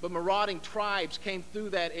 But marauding tribes came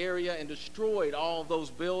through that area and destroyed all of those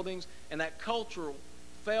buildings, and that culture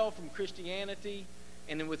fell from Christianity,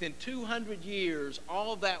 and then within 200 years,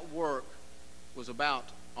 all of that work was about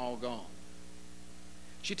all gone.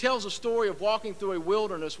 She tells a story of walking through a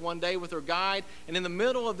wilderness one day with her guide, and in the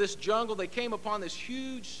middle of this jungle, they came upon this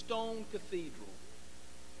huge stone cathedral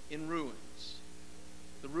in ruins.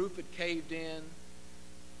 The roof had caved in.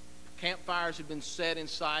 Campfires had been set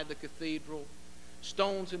inside the cathedral.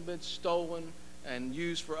 Stones had been stolen and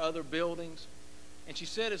used for other buildings. And she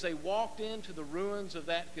said as they walked into the ruins of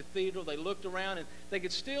that cathedral, they looked around and they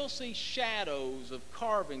could still see shadows of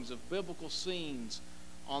carvings of biblical scenes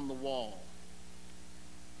on the wall.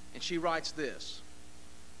 And she writes this: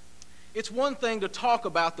 it's one thing to talk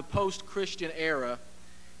about the post-Christian era,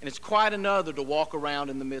 and it's quite another to walk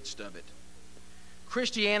around in the midst of it.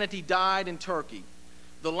 Christianity died in Turkey,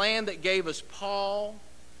 the land that gave us Paul,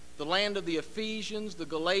 the land of the Ephesians, the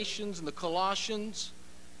Galatians, and the Colossians,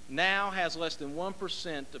 now has less than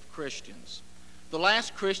 1% of Christians. The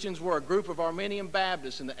last Christians were a group of Armenian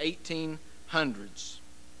Baptists in the 1800s.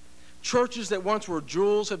 Churches that once were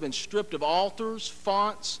jewels have been stripped of altars,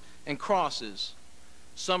 fonts, and crosses.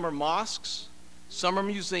 Some are mosques, some are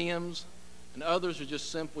museums, and others are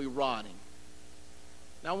just simply rotting.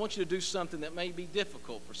 Now I want you to do something that may be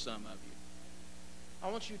difficult for some of you.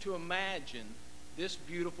 I want you to imagine this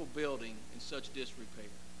beautiful building in such disrepair.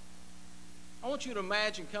 I want you to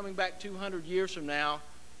imagine coming back 200 years from now,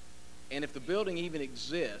 and if the building even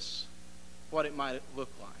exists, what it might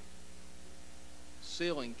look like.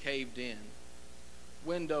 Ceiling caved in,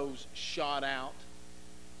 windows shot out,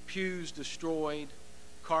 pews destroyed,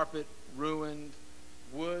 carpet ruined,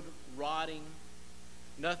 wood rotting,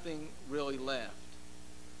 nothing really left.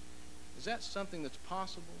 Is that something that's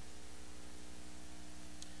possible?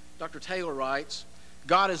 Dr. Taylor writes,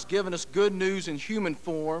 God has given us good news in human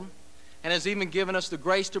form and has even given us the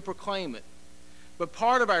grace to proclaim it. But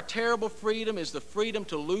part of our terrible freedom is the freedom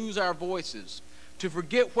to lose our voices, to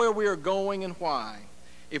forget where we are going and why.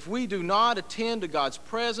 If we do not attend to God's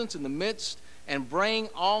presence in the midst and bring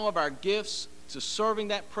all of our gifts to serving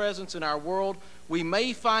that presence in our world, we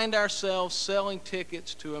may find ourselves selling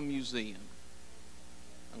tickets to a museum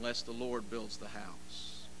unless the Lord builds the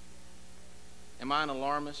house. Am I an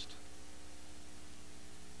alarmist?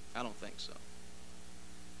 I don't think so.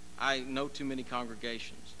 I know too many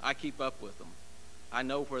congregations. I keep up with them. I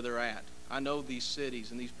know where they're at. I know these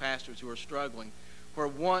cities and these pastors who are struggling, where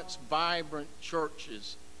once vibrant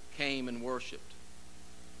churches came and worshiped.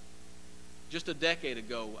 Just a decade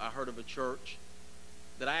ago, I heard of a church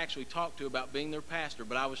that I actually talked to about being their pastor,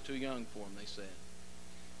 but I was too young for them, they said.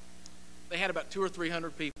 They had about 200 or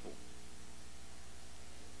 300 people.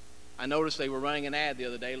 I noticed they were running an ad the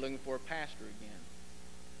other day looking for a pastor again.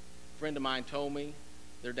 A friend of mine told me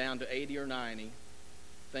they're down to 80 or 90,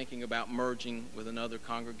 thinking about merging with another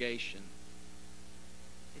congregation.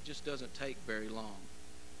 It just doesn't take very long.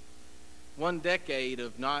 One decade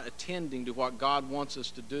of not attending to what God wants us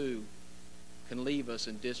to do can leave us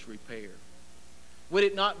in disrepair. Would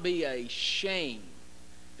it not be a shame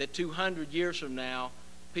that 200 years from now,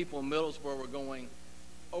 people in Middlesboro were going,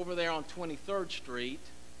 over there on 23rd Street,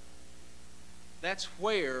 that's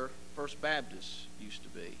where First Baptist used to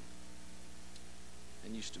be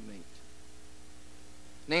and used to meet.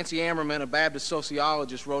 Nancy Ammerman, a Baptist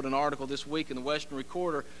sociologist, wrote an article this week in the Western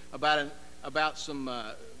Recorder about some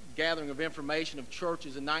gathering of information of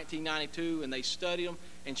churches in 1992, and they studied them.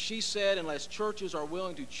 And she said, unless churches are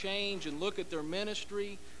willing to change and look at their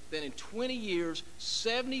ministry, then in 20 years,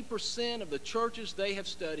 70% of the churches they have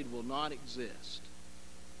studied will not exist.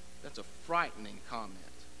 That's a frightening comment.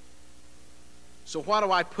 So why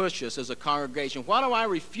do I push us as a congregation? Why do I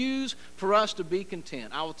refuse for us to be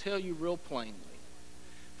content? I will tell you real plainly.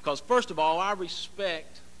 Because first of all, I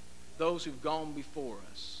respect those who've gone before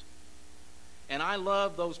us. And I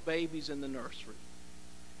love those babies in the nursery.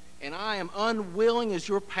 And I am unwilling as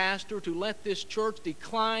your pastor to let this church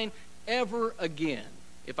decline ever again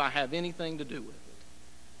if I have anything to do with it.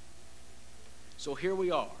 So here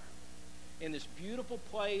we are in this beautiful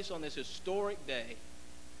place on this historic day,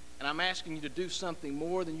 and I'm asking you to do something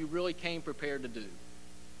more than you really came prepared to do.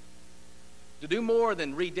 To do more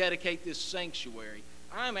than rededicate this sanctuary.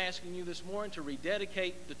 I'm asking you this morning to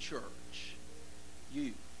rededicate the church.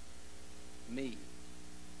 You, me.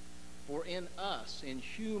 For in us, in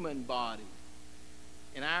human body,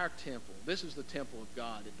 in our temple, this is the temple of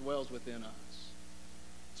God. It dwells within us.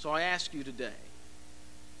 So I ask you today,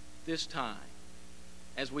 this time,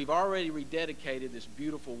 as we've already rededicated this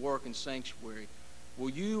beautiful work and sanctuary, will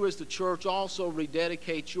you as the church also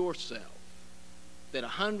rededicate yourself? That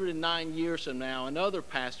 109 years from now, another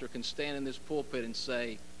pastor can stand in this pulpit and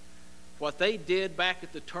say, what they did back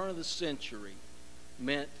at the turn of the century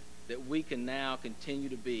meant that we can now continue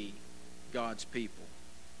to be God's people.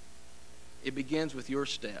 It begins with your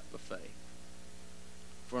step of faith.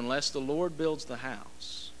 For unless the Lord builds the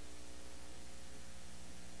house,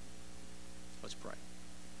 let's pray.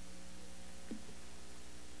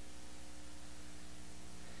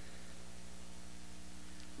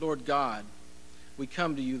 Lord God, we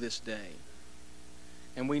come to you this day,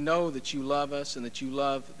 and we know that you love us and that you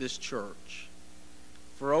love this church.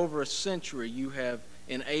 For over a century, you have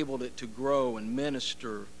enabled it to grow and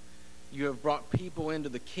minister. You have brought people into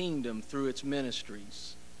the kingdom through its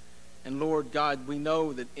ministries. And Lord God, we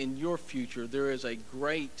know that in your future there is a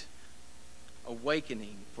great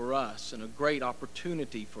awakening for us and a great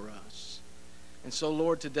opportunity for us. And so,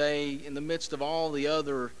 Lord, today, in the midst of all the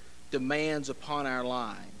other demands upon our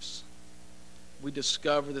lives, we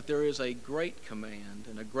discover that there is a great command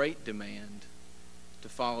and a great demand to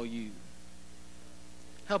follow you.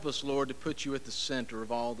 Help us, Lord, to put you at the center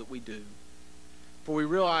of all that we do. For we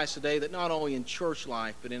realize today that not only in church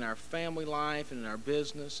life, but in our family life and in our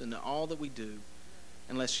business and in all that we do,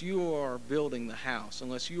 unless you are building the house,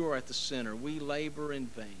 unless you are at the center, we labor in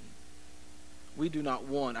vain. We do not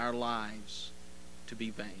want our lives to be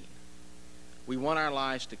vain. We want our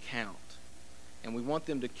lives to count, and we want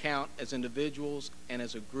them to count as individuals and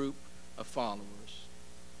as a group of followers.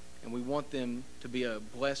 And we want them to be a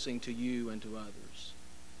blessing to you and to others.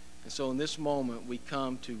 And so in this moment, we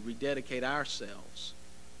come to rededicate ourselves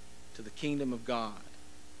to the kingdom of God,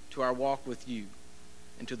 to our walk with you,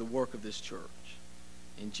 and to the work of this church.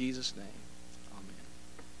 In Jesus' name, amen.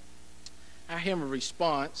 Our hymn of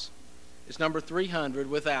response is number 300,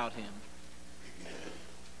 Without Him.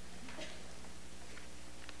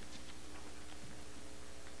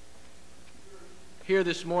 Here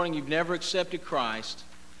this morning, you've never accepted Christ.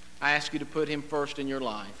 I ask you to put him first in your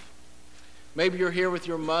life. Maybe you're here with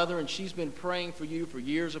your mother and she's been praying for you for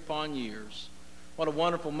years upon years. What a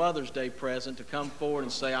wonderful Mother's Day present to come forward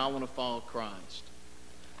and say, I want to follow Christ.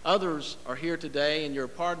 Others are here today and you're a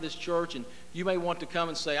part of this church, and you may want to come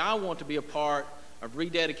and say, I want to be a part of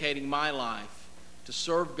rededicating my life to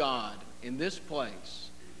serve God in this place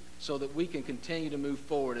so that we can continue to move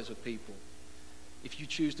forward as a people. If you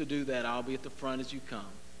choose to do that, I'll be at the front as you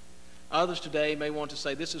come. Others today may want to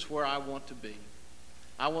say, this is where I want to be.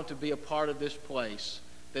 I want to be a part of this place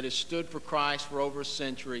that has stood for Christ for over a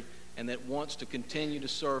century and that wants to continue to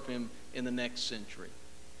serve him in the next century.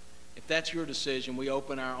 If that's your decision, we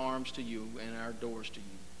open our arms to you and our doors to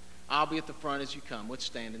you. I'll be at the front as you come. Let's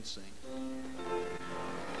stand and sing.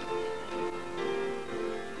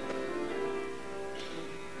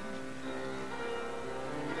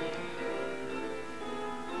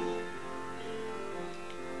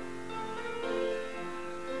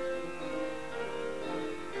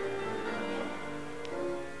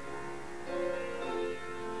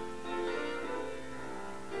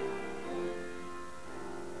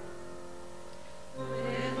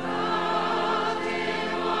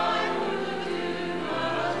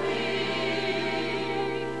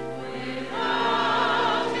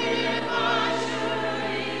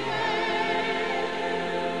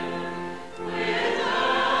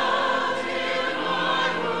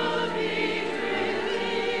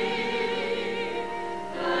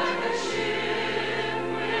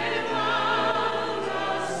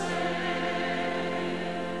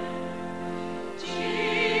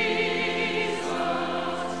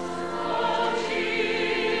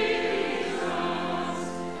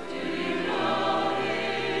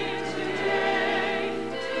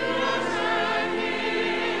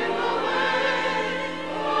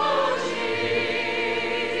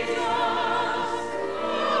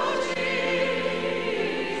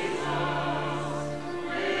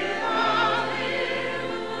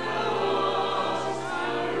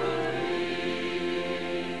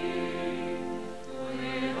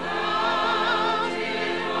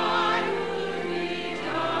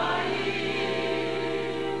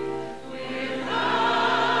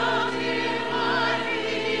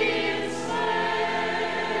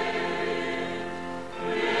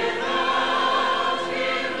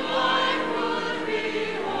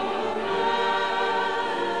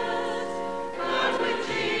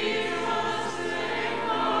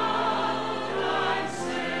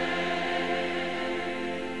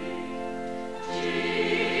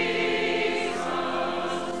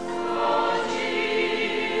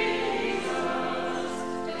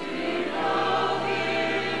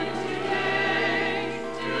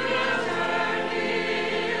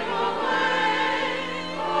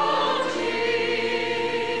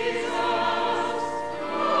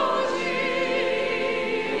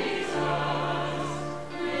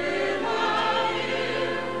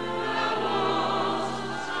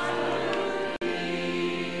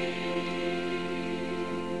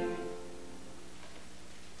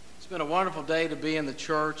 been a wonderful day to be in the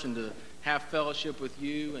church and to have fellowship with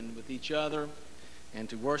you and with each other and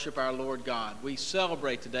to worship our Lord God. We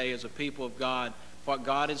celebrate today as a people of God what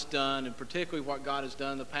God has done, and particularly what God has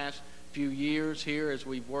done the past few years here as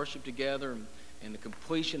we've worshiped together, and the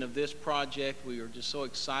completion of this project. We are just so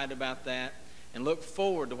excited about that and look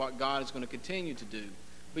forward to what God is going to continue to do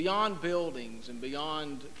beyond buildings and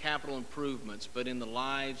beyond capital improvements, but in the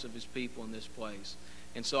lives of his people in this place.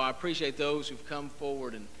 And so I appreciate those who've come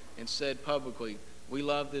forward and said publicly, we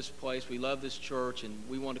love this place, we love this church, and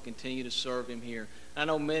we want to continue to serve him here. I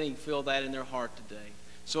know many feel that in their heart today.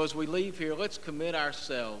 So as we leave here, let's commit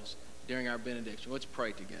ourselves during our benediction. Let's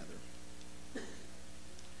pray together.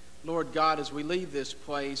 Lord God, as we leave this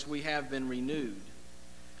place, we have been renewed.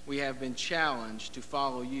 We have been challenged to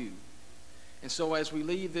follow you. And so as we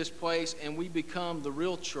leave this place and we become the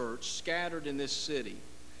real church scattered in this city,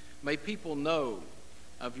 may people know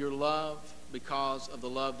of your love because of the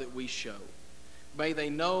love that we show. May they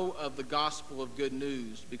know of the gospel of good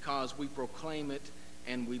news because we proclaim it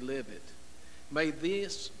and we live it. May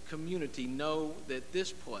this community know that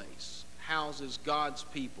this place houses God's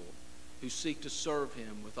people who seek to serve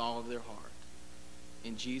him with all of their heart.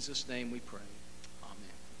 In Jesus' name we pray.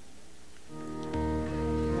 Amen.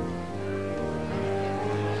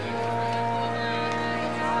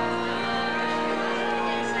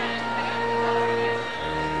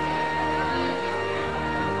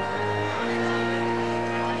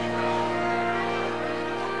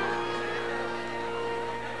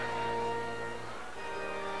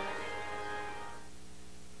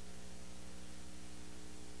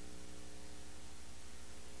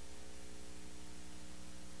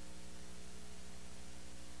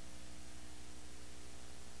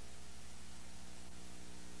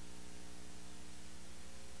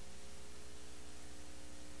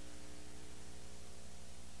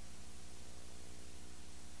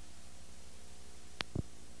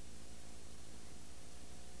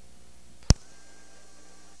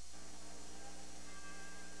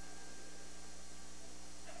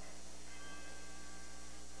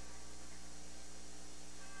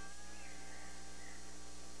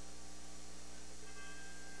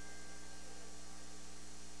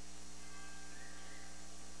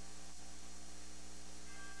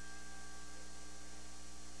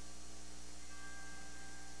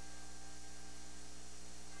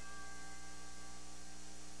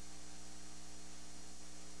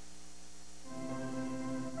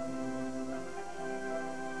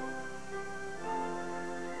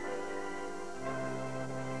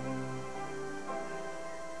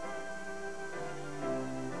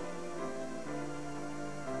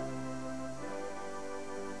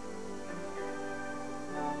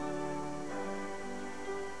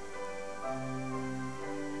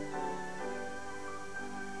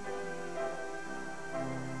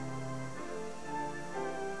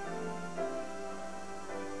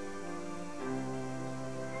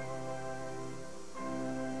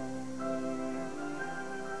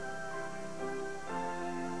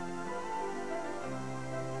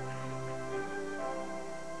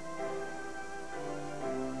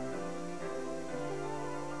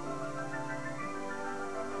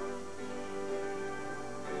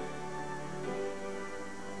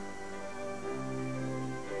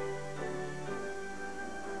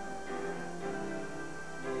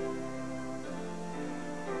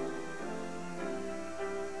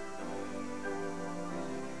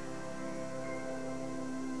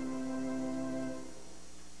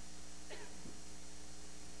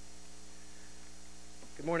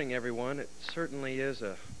 Good morning, everyone. It certainly is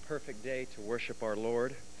a perfect day to worship our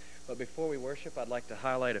Lord. But before we worship, I'd like to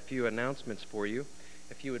highlight a few announcements for you.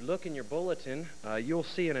 If you would look in your bulletin, you'll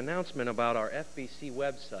see an announcement about our FBC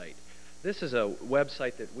website. This is a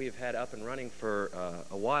website that we've had up and running for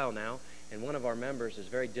a while now, and one of our members is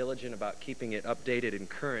very diligent about keeping it updated and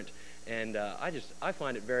current. And I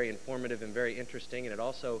find it very informative and very interesting. And it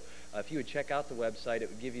also, if you would check out the website, it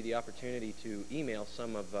would give you the opportunity to email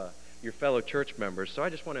some of your fellow church members. So I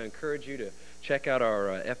just want to encourage you to check out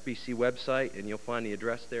our FBC website, and you'll find the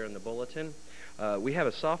address there in the bulletin. We have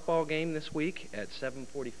a softball game this week at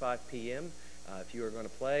 7:45 p.m. If you are going to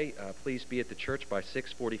play, please be at the church by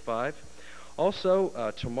 6:45.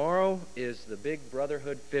 Also, tomorrow is the Big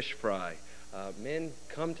Brotherhood Fish Fry. Men,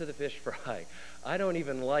 come to the fish fry. I don't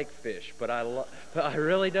even like fish, but I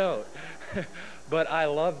really don't. But I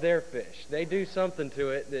love their fish. They do something to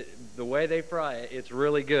it that the way they fry it, it's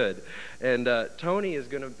really good. And Tony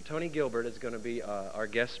Gilbert is going to be our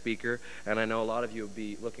guest speaker, and I know a lot of you will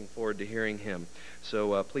be looking forward to hearing him.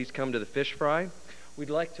 So please come to the fish fry. We'd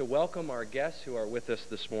like to welcome our guests who are with us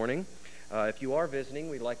this morning. If you are visiting,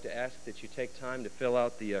 we'd like to ask that you take time to fill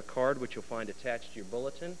out the card which you'll find attached to your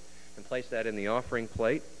bulletin and place that in the offering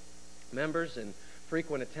plate. Members and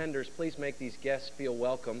frequent attenders, please make these guests feel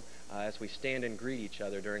welcome as we stand and greet each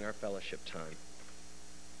other during our fellowship time.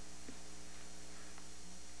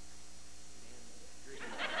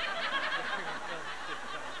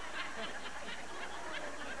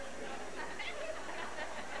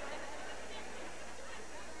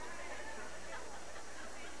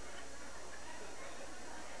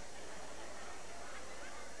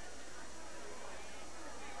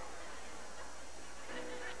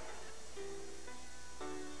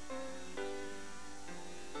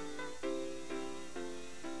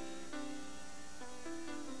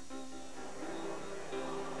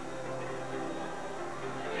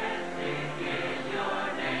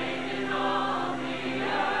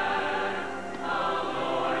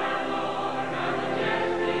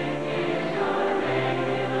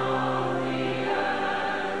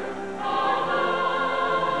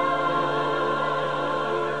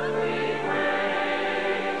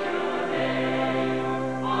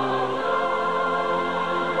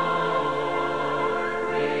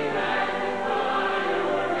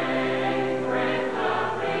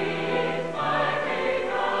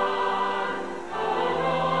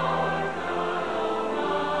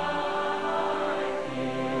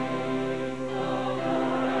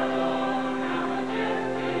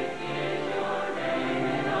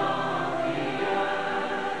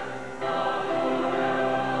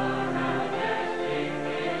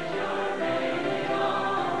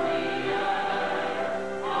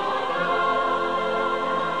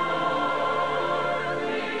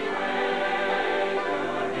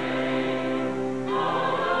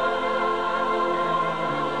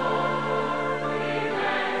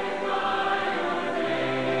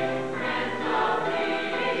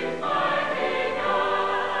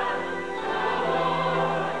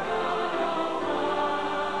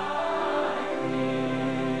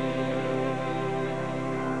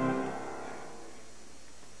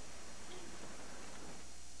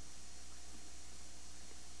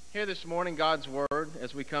 Hear this morning God's word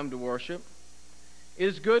as we come to worship. It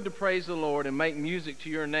is good to praise the Lord and make music to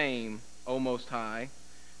your name, O Most High,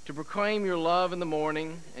 to proclaim your love in the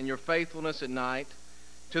morning and your faithfulness at night,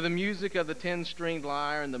 to the music of the 10-stringed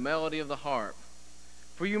lyre and the melody of the harp.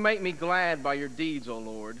 For you make me glad by your deeds, O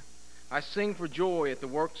Lord. I sing for joy at the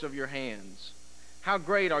works of your hands. How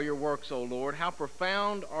great are your works, O Lord! How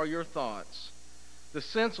profound are your thoughts! The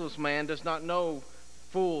senseless man does not know,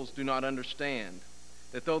 fools do not understand,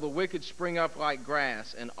 that though the wicked spring up like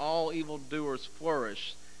grass and all evildoers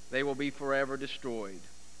flourish, they will be forever destroyed.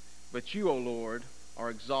 But you, O Lord, are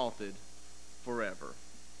exalted forever.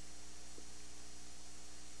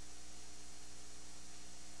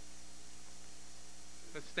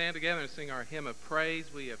 Let's stand together and sing our hymn of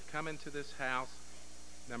praise. We have come into this house,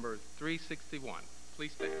 number 361.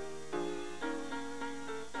 Please stand.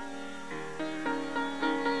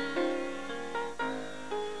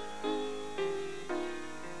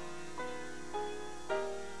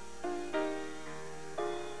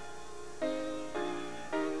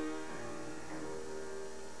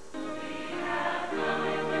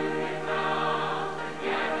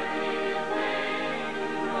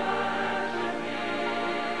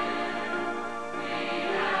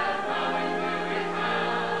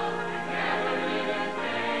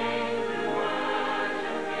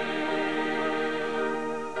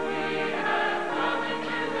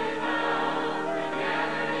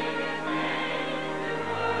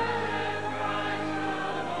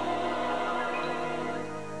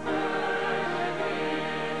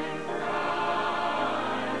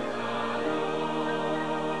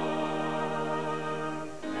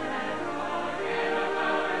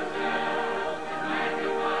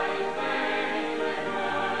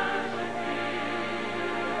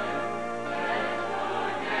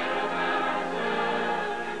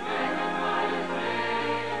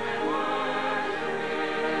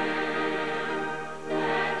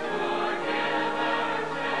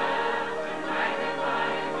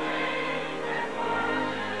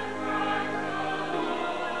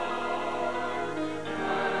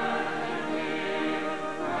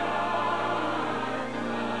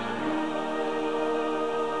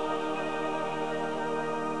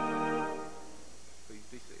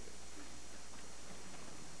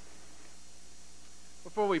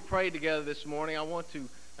 Before we pray together this morning, I want to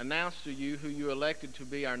announce to you who you elected to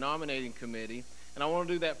be our nominating committee. And I want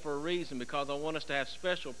to do that for a reason, because I want us to have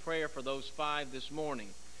special prayer for those 5 this morning.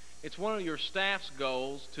 It's one of your staff's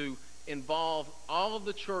goals to involve all of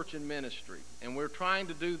the church in ministry. And we're trying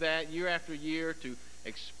to do that year after year to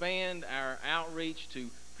expand our outreach to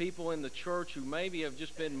people in the church who maybe have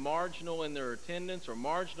just been marginal in their attendance or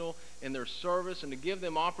marginal in their service, and to give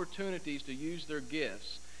them opportunities to use their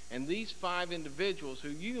gifts. And these 5 individuals who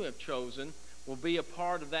you have chosen will be a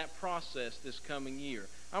part of that process this coming year.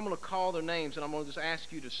 I'm going to call their names, and I'm going to just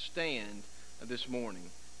ask you to stand this morning.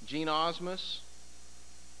 Gene Osmus,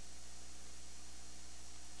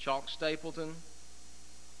 Chalk Stapleton,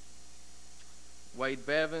 Wade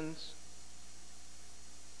Bevins,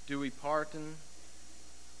 Dewey Parton,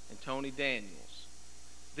 and Tony Daniels.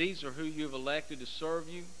 These are who you've elected to serve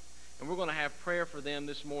you, and we're going to have prayer for them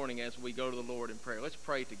this morning as we go to the Lord in prayer. Let's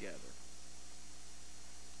pray together.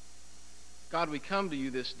 God, we come to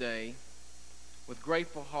you this day with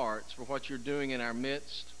grateful hearts for what you're doing in our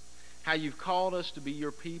midst, how you've called us to be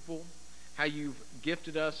your people, how you've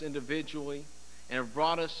gifted us individually, and have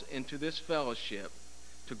brought us into this fellowship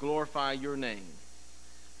to glorify your name.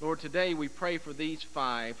 Lord, today we pray for these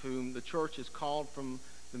 5 whom the church has called from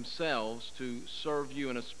themselves to serve you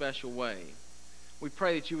in a special way. We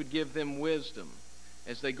pray that you would give them wisdom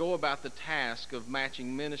as they go about the task of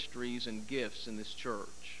matching ministries and gifts in this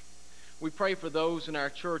church. We pray for those in our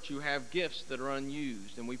church who have gifts that are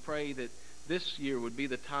unused, and we pray that this year would be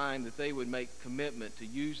the time that they would make commitment to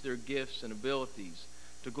use their gifts and abilities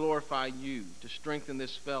to glorify you, to strengthen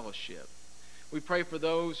this fellowship. We pray for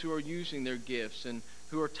those who are using their gifts and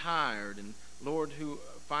who are tired, and Lord, who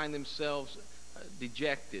find themselves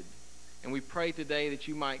dejected. And we pray today that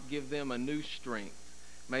you might give them a new strength.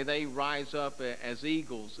 May they rise up as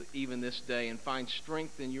eagles even this day and find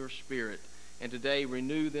strength in your spirit, and today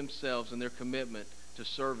renew themselves in their commitment to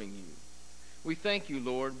serving you. We thank you,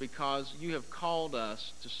 Lord, because you have called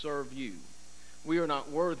us to serve you. We are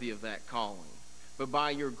not worthy of that calling, but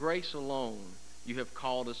by your grace alone, you have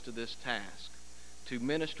called us to this task, to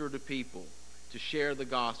minister to people, to share the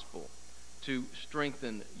gospel, to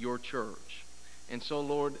strengthen your church. And so,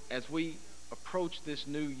 Lord, as we approach this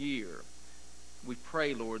new year, we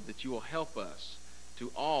pray, Lord, that you will help us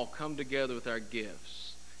to all come together with our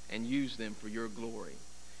gifts and use them for your glory.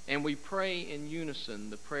 And we pray in unison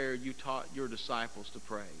the prayer you taught your disciples to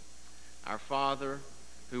pray. Our Father,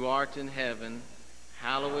 who art in heaven,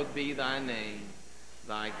 hallowed be thy name.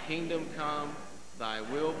 Thy kingdom come, thy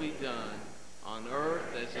will be done, on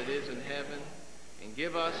earth as it is in heaven. And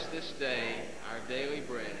give us this day our daily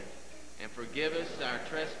bread. And forgive us our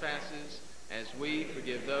trespasses as we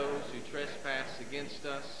forgive those who trespass against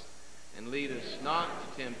us. And lead us not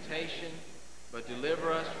to temptation, but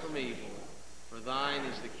deliver us from evil. For thine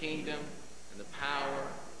is the kingdom, and the power,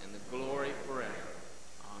 and the glory forever.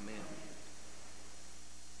 Amen.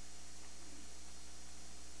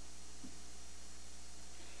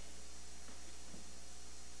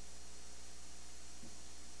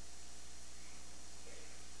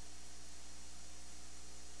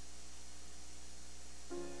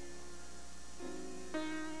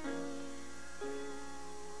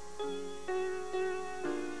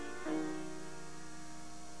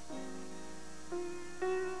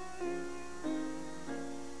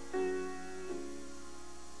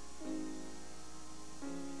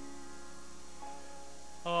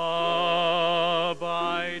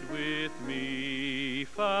 Abide with me,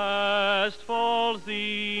 fast falls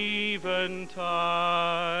the eventide.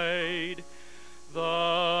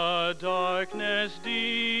 The darkness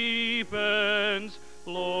deepens,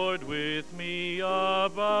 Lord, with me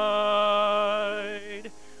abide.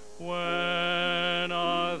 When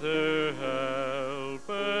other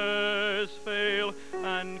helpers fail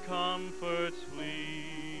and comforts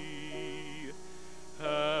flee,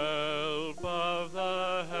 help of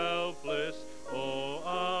the helpless,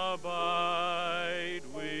 oh, abide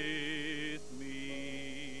with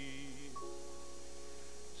me.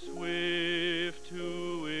 Swift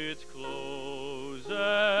to its close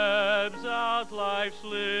ebbs out life's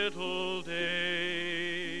little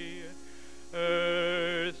day.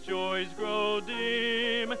 Earth's joys grow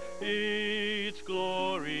dim, its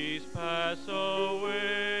glories pass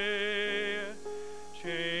away.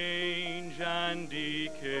 Change and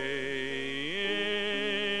decay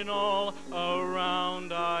in all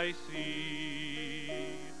around I see.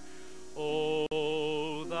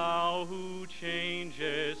 O thou who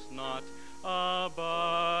changest not,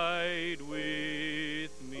 abide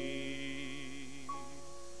with me.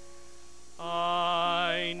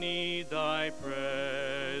 I need thy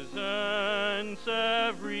presence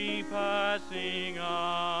every passing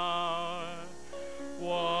hour.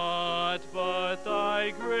 What but thy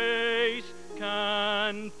grace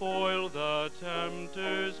can foil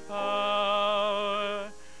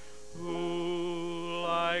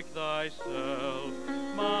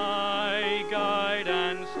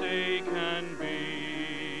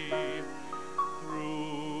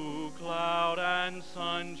and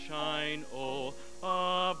sunshine, oh,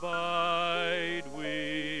 abide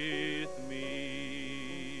with me.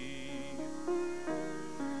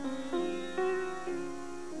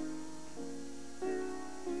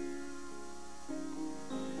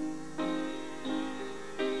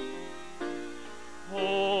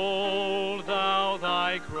 Hold thou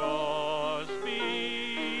thy cross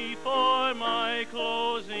before my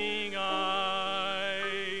closing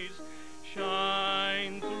eyes,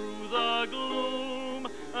 shine through the gloom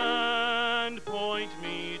and point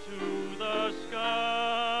me to the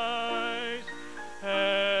skies.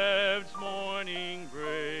 Heaven's morning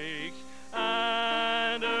breaks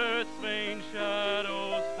and earth's vain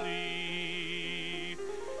shadows flee.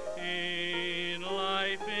 In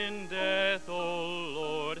life, in death, O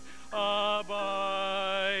Lord,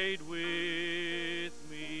 abide with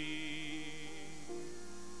me.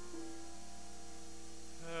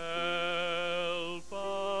 Help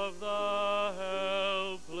of the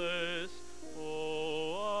helpless,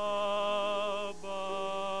 oh,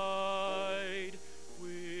 abide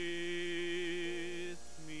with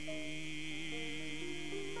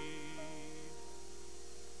me.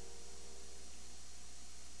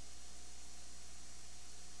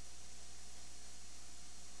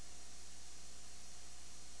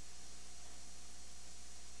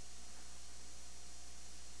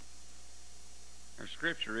 Our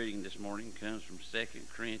scripture reading this morning comes from 2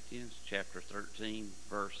 Corinthians chapter 13,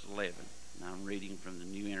 verse 11, and I'm reading from the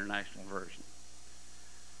New International Version.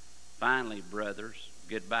 Finally, brothers,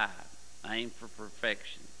 goodbye. Aim for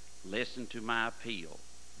perfection. Listen to my appeal.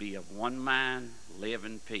 Be of one mind, live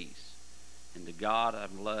in peace, and the God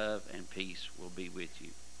of love and peace will be with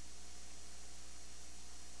you.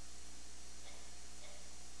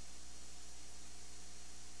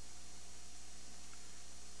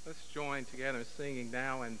 Let's join together in singing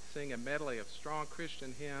now and sing a medley of strong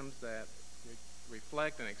Christian hymns that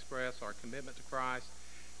reflect and express our commitment to Christ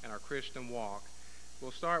and our Christian walk.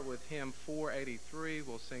 We'll start with hymn 483.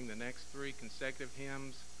 We'll sing the next three consecutive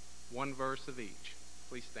hymns, one verse of each.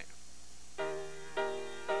 Please stand. Thank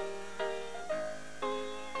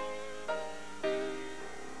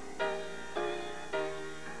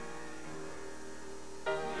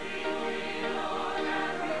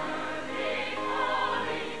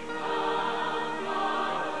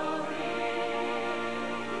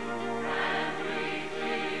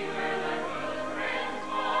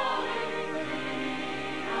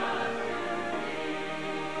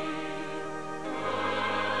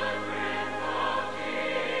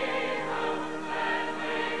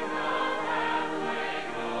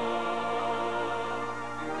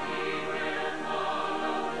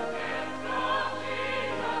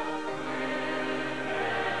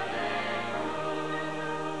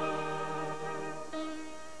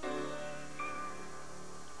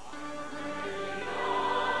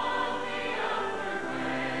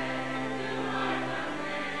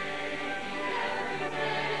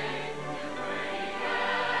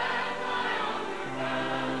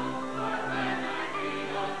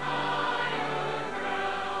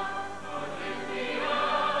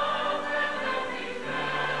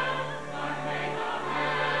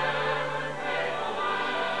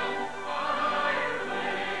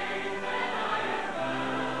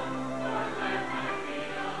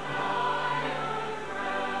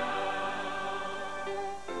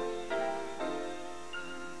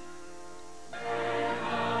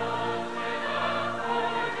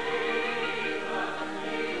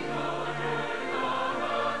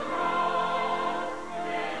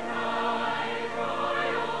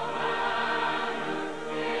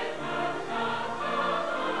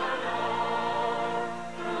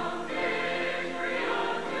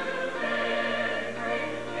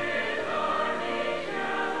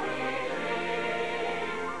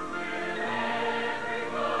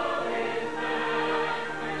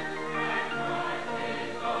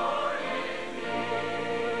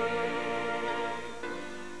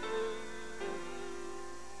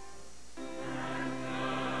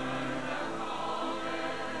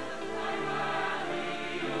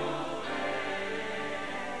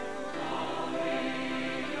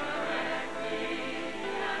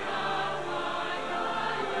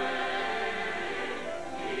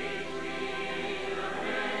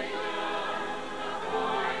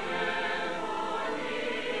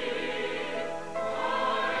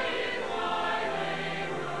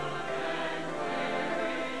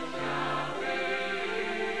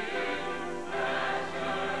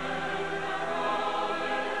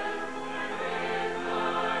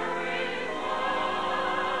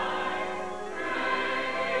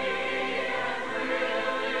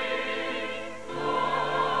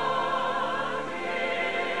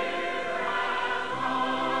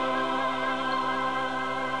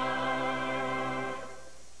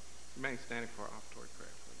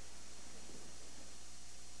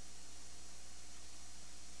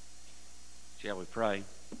Shall we pray?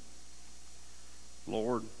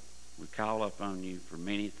 Lord, we call upon you for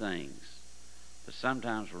many things, but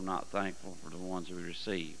sometimes we're not thankful for the ones we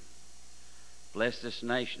receive. Bless this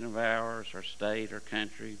nation of ours, our state, our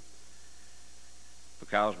country,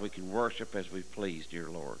 because we can worship as we please, dear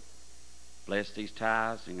Lord. Bless these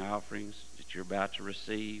tithes and offerings that you're about to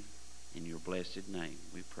receive. In your blessed name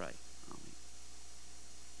we pray. Amen.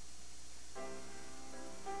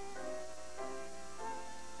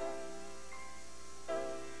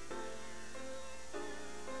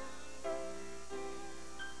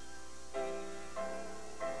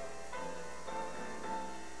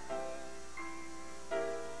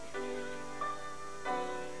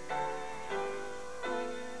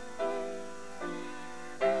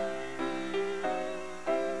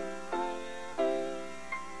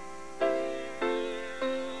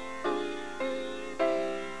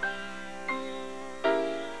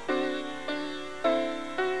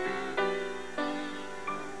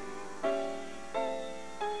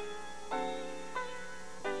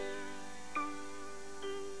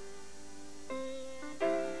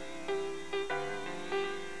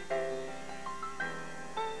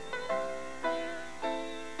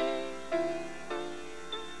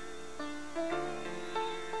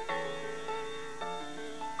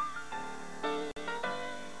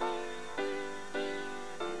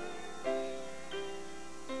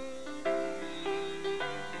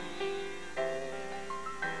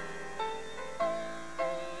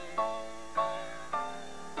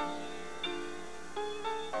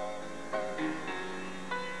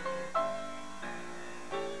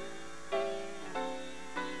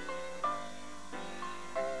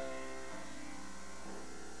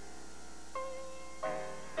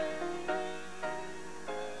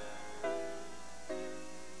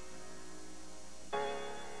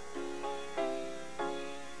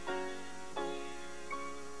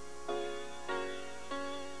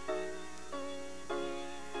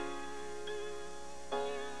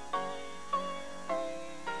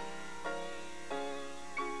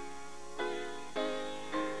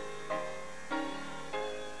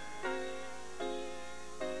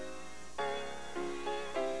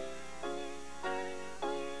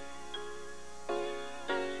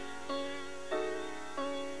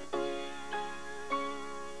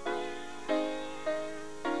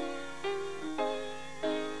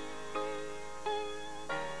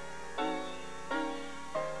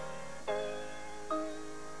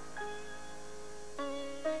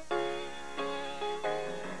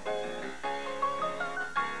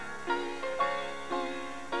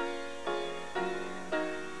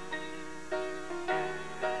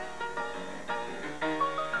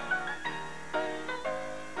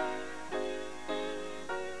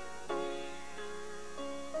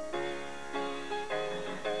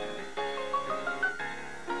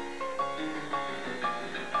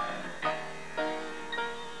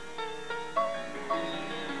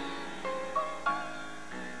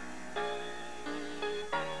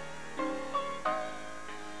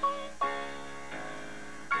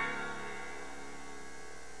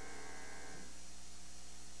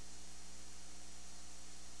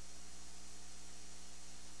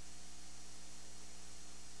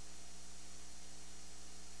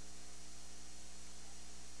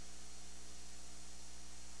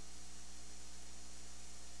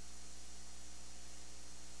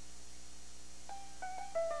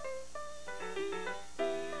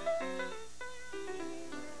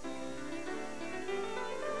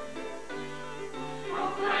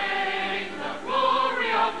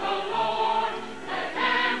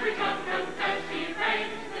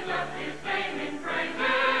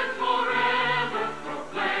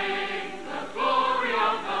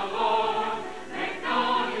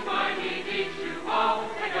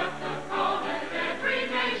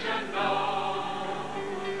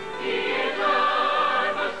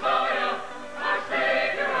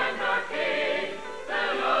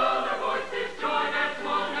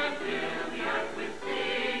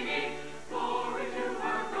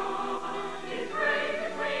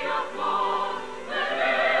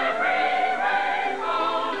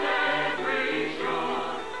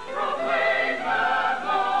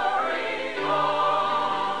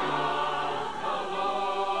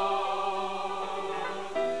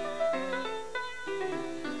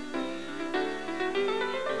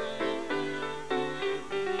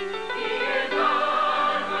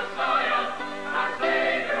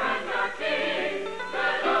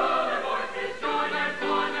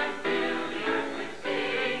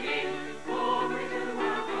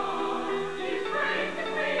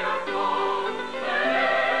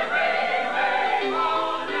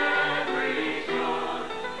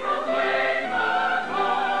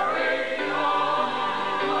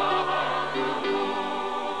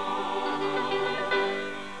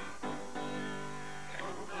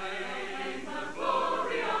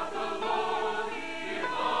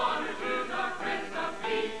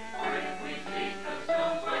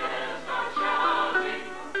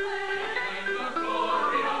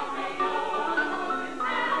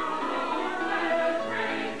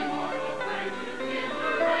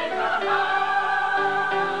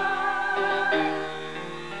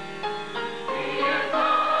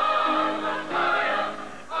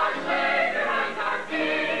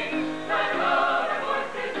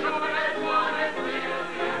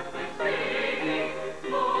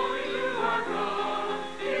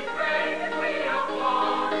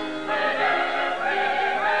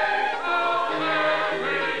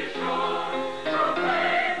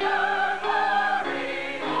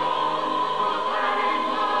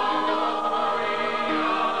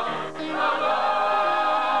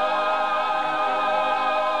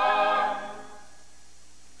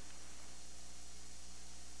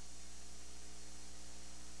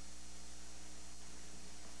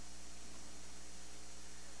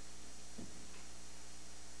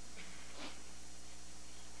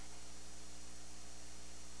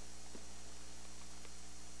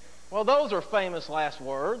 Well, those are famous last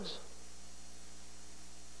words.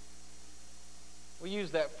 We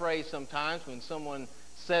use that phrase sometimes when someone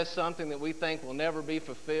says something that we think will never be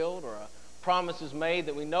fulfilled, or a promise is made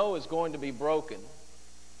that we know is going to be broken.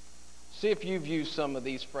 See if you've used some of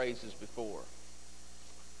these phrases before.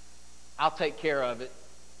 I'll take care of it.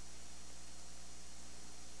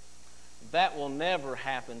 That will never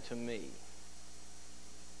happen to me.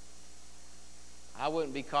 I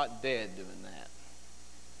wouldn't be caught dead doing that.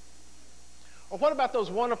 Or what about those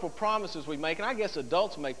wonderful promises we make? And I guess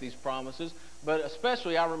adults make these promises, but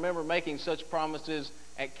especially I remember making such promises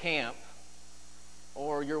at camp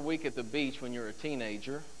or your week at the beach when you're a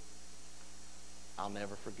teenager. I'll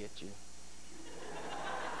never forget you.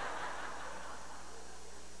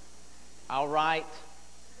 I'll write.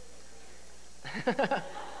 Let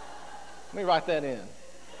me write that in.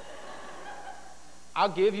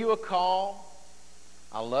 I'll give you a call.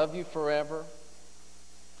 I'll love you forever.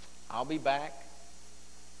 I'll be back.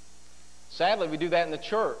 Sadly, we do that in the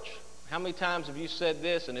church. How many times have you said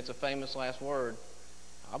this, and it's a famous last word?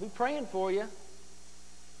 I'll be praying for you.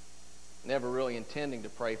 Never really intending to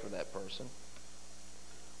pray for that person.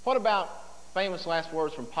 What about famous last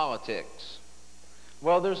words from politics?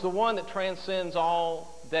 Well, there's the one that transcends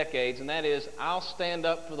all decades, and that is, I'll stand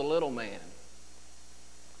up for the little man.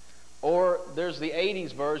 Or there's the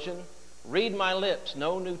 80s version, read my lips,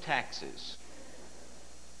 no new taxes.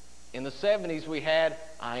 In the 70s we had,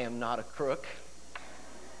 I am not a crook.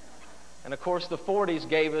 And of course the 40s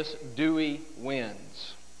gave us Dewey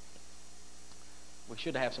wins. We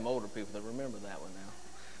should have some older people that remember that one now.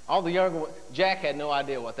 All the younger ones, Jack had no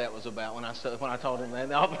idea what that was about when I told him that in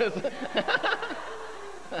the office.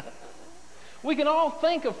 We can all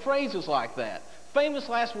think of phrases like that. Famous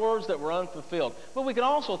last words that were unfulfilled. But we can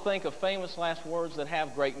also think of famous last words that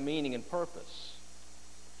have great meaning and purpose.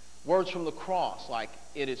 Words from the cross like,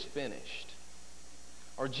 it is finished.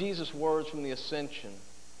 Or Jesus' words from the ascension.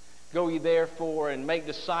 Go ye therefore and make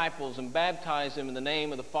disciples and baptize them in the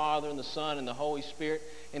name of the Father and the Son and the Holy Spirit,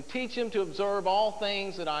 and teach them to observe all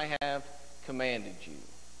things that I have commanded you.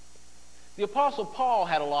 The Apostle Paul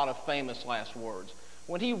had a lot of famous last words.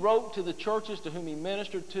 When he wrote to the churches to whom he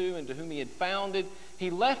ministered to and to whom he had founded, he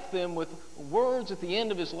left them with words at the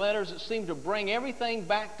end of his letters that seemed to bring everything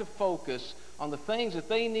back to focus on the things that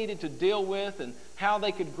they needed to deal with and how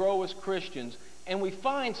they could grow as Christians. And we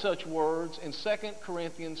find such words in 2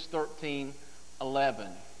 Corinthians 13:11.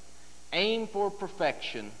 Aim for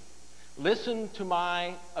perfection. Listen to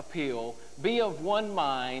my appeal. Be of one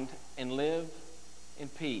mind and live in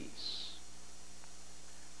peace.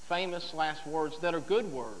 Famous last words that are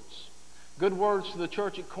good words. Good words to the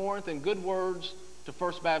church at Corinth and good words to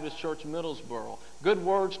First Baptist Church Middlesboro. Good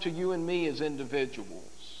words to you and me as individuals.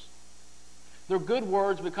 They're good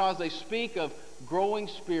words because they speak of growing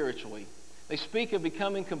spiritually. They speak of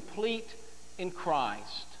becoming complete in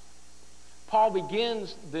Christ. Paul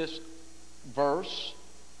begins this verse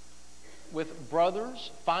with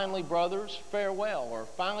brothers, finally brothers, farewell, or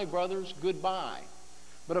finally brothers, goodbye.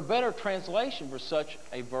 But a better translation for such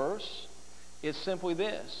a verse is simply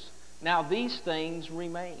this. Now these things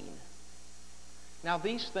remain. Now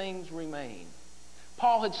these things remain.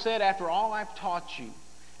 Paul had said, after all I've taught you,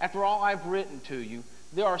 after all I've written to you,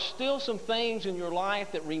 there are still some things in your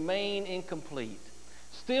life that remain incomplete.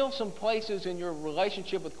 Still some places in your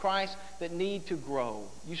relationship with Christ that need to grow.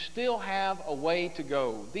 You still have a way to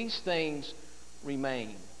go. These things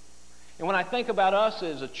remain. And when I think about us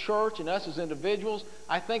as a church and us as individuals,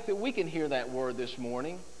 I think that we can hear that word this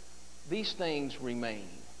morning. These things remain.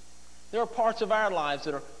 There are parts of our lives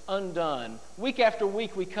that are undone. Week after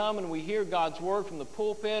week we come and we hear God's word from the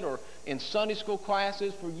pulpit or in Sunday school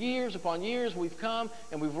classes. For years upon years we've come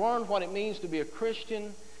and we've learned what it means to be a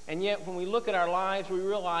Christian. And yet when we look at our lives, we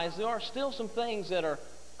realize there are still some things that are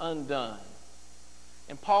undone.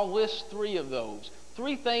 And Paul lists 3 of those.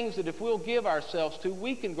 3 things that if we'll give ourselves to,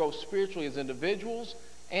 we can grow spiritually as individuals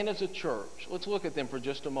and as a church. Let's look at them for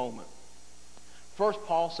just a moment. First,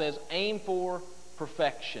 Paul says, aim for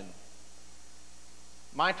perfection.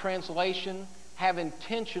 My translation, have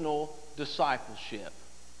intentional discipleship.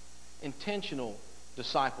 Intentional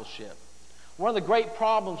discipleship. One of the great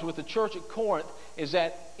problems with the church at Corinth is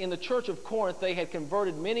that in the church of Corinth, they had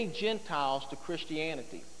converted many Gentiles to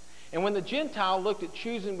Christianity. And when the Gentile looked at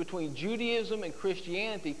choosing between Judaism and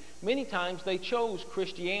Christianity, many times they chose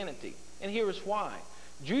Christianity. And here is why.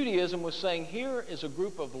 Judaism was saying, here is a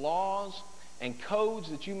group of laws and codes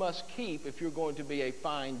that you must keep if you're going to be a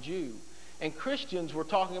fine Jew. And Christians were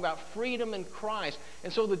talking about freedom in Christ.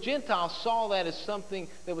 And so the Gentiles saw that as something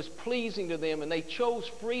that was pleasing to them, and they chose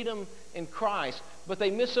freedom in Christ. But they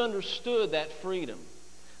misunderstood that freedom.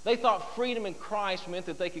 They thought freedom in Christ meant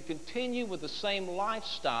that they could continue with the same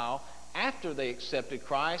lifestyle after they accepted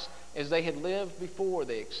Christ as they had lived before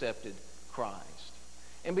they accepted Christ.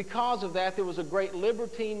 And because of that, there was a great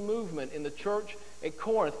libertine movement in the church at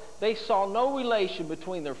Corinth. They saw no relation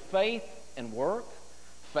between their faith and work,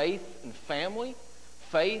 faith and family,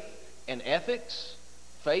 faith and ethics,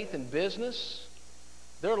 faith and business.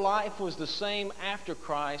 Their life was the same after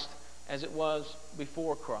Christ as it was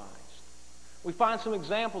before Christ. We find some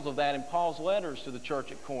examples of that in Paul's letters to the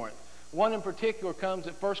church at Corinth. One in particular comes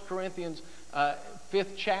at 1 Corinthians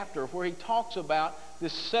 5th chapter, where he talks about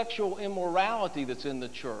this sexual immorality that's in the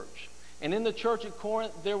church. And in the church at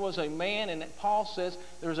Corinth, there was a man, and Paul says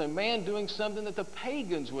there was a man doing something that the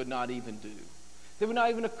pagans would not even do. That would not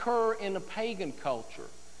even occur in a pagan culture.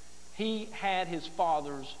 He had his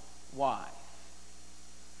father's wife.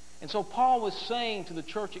 And so Paul was saying to the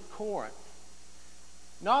church at Corinth,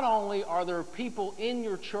 not only are there people in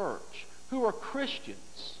your church who are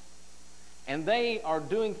Christians, and they are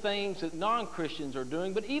doing things that non-Christians are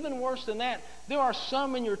doing, but even worse than that, there are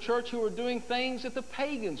some in your church who are doing things that the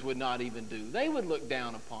pagans would not even do. They would look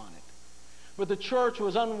down upon it. But the church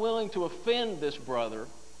was unwilling to offend this brother,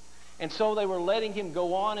 and so they were letting him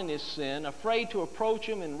go on in his sin, afraid to approach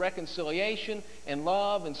him in reconciliation and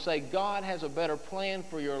love and say, God has a better plan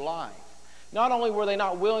for your life. Not only were they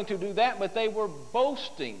not willing to do that, but they were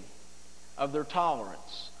boasting of their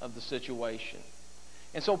tolerance of the situation.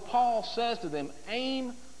 And so Paul says to them,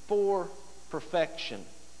 aim for perfection.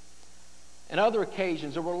 On other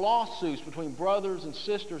occasions, there were lawsuits between brothers and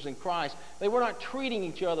sisters in Christ. They were not treating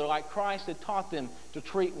each other like Christ had taught them to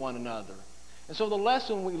treat one another. And so the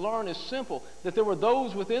lesson we learn is simple, that there were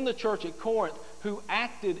those within the church at Corinth who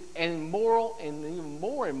acted immoral and even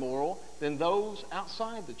more immoral than those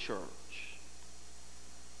outside the church.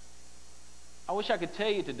 I wish I could tell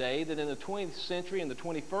you today that in the 20th century and the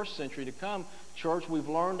 21st century to come, church, we've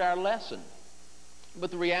learned our lesson.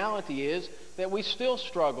 But the reality is that we still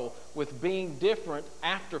struggle with being different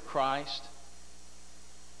after Christ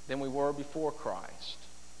than we were before Christ.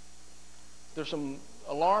 There's some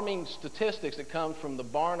alarming statistics that come from the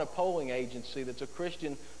Barna polling agency, that's a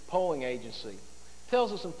Christian polling agency. It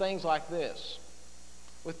tells us some things like this.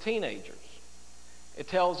 With teenagers, it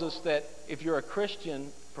tells us that if you're a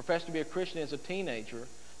Christian, profess to be a Christian as a teenager,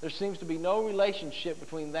 there seems to be no relationship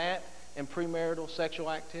between that and premarital sexual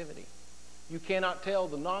activity. You cannot tell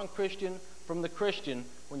the non-Christian from the Christian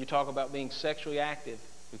when you talk about being sexually active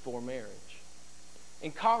before marriage.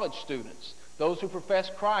 In college students, those who profess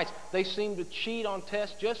Christ, they seem to cheat on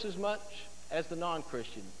tests just as much as the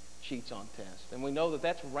non-Christian cheats on tests. And we know that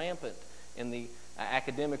that's rampant in the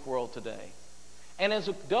academic world today. And as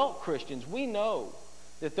adult Christians, we know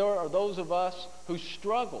that there are those of us who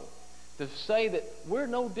struggle to say that we're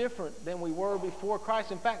no different than we were before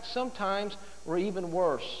Christ. In fact, sometimes we're even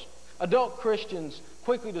worse. Adult Christians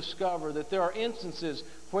quickly discover that there are instances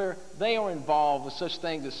where they are involved with such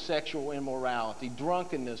things as sexual immorality,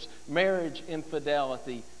 drunkenness, marriage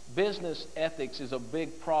infidelity. Business ethics is a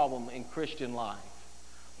big problem in Christian life.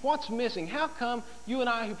 What's missing? How come you and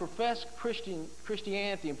I who profess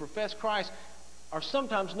Christianity and profess Christ are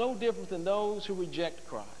sometimes no different than those who reject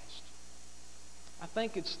Christ? I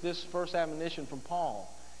think it's this first admonition from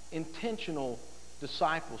Paul. Intentional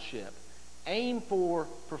discipleship. Aim for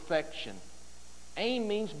perfection. Aim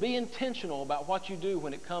means be intentional about what you do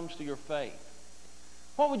when it comes to your faith.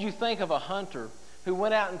 What would you think of a hunter who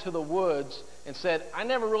went out into the woods and said, I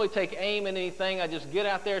never really take aim in anything. I just get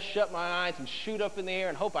out there, shut my eyes, and shoot up in the air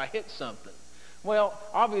and hope I hit something? Well,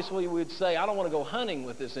 obviously we'd say, I don't want to go hunting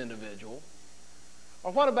with this individual.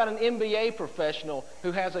 Or what about an NBA professional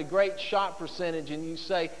who has a great shot percentage, and you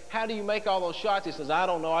say, how do you make all those shots? He says, I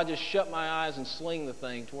don't know, I just shut my eyes and sling the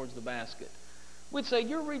thing towards the basket. We'd say,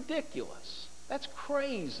 you're ridiculous. That's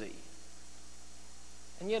crazy.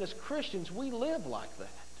 And yet as Christians, we live like that.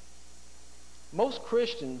 Most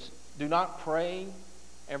Christians do not pray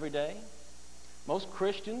every day. Most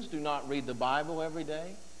Christians do not read the Bible every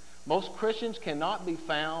day. Most Christians cannot be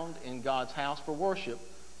found in God's house for worship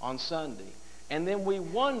on Sunday. And then we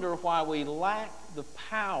wonder why we lack the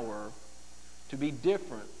power to be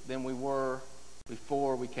different than we were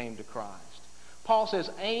before we came to Christ. Paul says,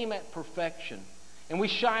 aim at perfection. And we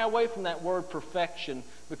shy away from that word perfection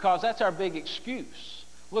because that's our big excuse.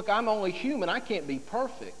 Look, I'm only human. I can't be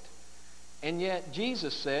perfect. And yet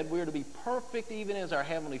Jesus said we're to be perfect even as our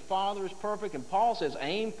Heavenly Father is perfect. And Paul says,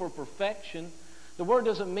 aim for perfection. The word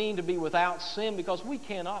doesn't mean to be without sin because we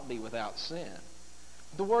cannot be without sin.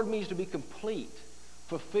 The word means to be complete,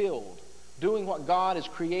 fulfilled, doing what God has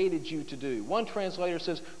created you to do. One translator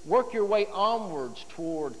says, work your way onwards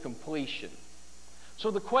toward completion. So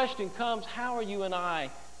the question comes, how are you and I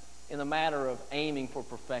in the matter of aiming for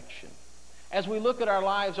perfection? As we look at our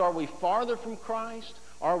lives, are we farther from Christ,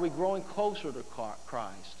 or are we growing closer to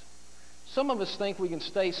Christ? Some of us think we can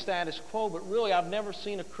stay status quo, but really I've never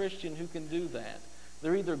seen a Christian who can do that.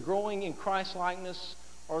 They're either growing in Christ-likeness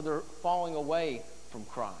or they're falling away from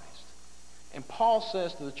Christ. And Paul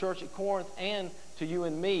says to the church at Corinth and to you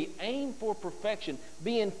and me, aim for perfection.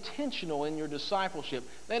 Be intentional in your discipleship.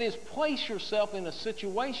 That is, place yourself in a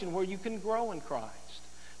situation where you can grow in Christ.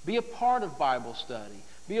 Be a part of Bible study.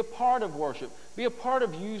 Be a part of worship. Be a part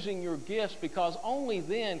of using your gifts, because only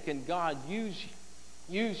then can God use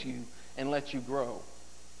you and let you grow.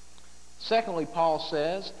 Secondly, Paul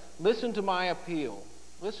says, listen to my appeal.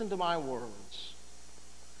 Listen to my words.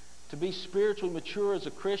 To be spiritually mature as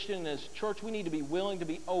a Christian and as a church, we need to be willing to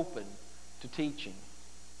be open to teaching.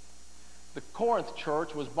 The Corinth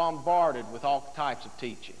church was bombarded with all types of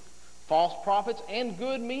teaching. False prophets and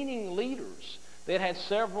good-meaning leaders. They had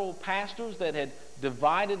several pastors that had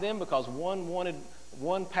divided them because one wanted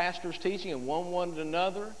one pastor's teaching and one wanted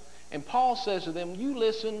another. And Paul says to them, you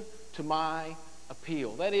listen to my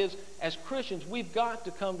appeal. That is, as Christians, we've got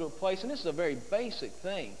to come to a place, and this is a very basic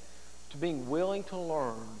thing, to being willing to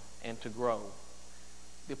learn and to grow.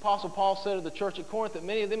 The Apostle Paul said to the church at Corinth that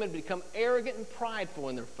many of them had become arrogant and prideful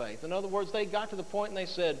in their faith. In other words, they got to the point and they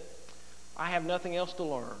said, I have nothing else to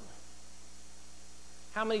learn.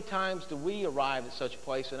 How many times do we arrive at such a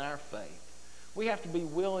place in our faith? We have to be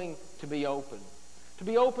willing to be open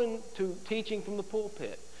to teaching from the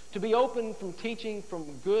pulpit, to be open from teaching from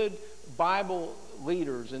good Bible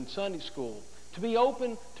leaders in Sunday school, to be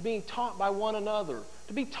open to being taught by one another,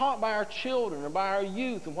 to be taught by our children or by our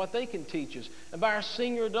youth and what they can teach us, and by our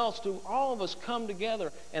senior adults, to all of us come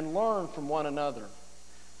together and learn from one another.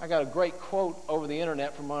 I got a great quote over the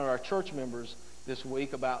internet from one of our church members this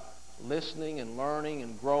week about listening and learning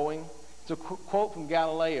and growing. It's a quote from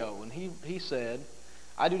Galileo, and he said,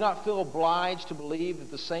 I do not feel obliged to believe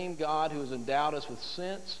that the same God who has endowed us with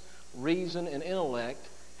sense, reason, and intellect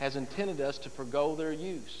has intended us to forgo their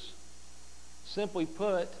use. Simply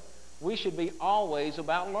put, we should be always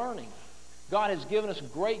about learning. God has given us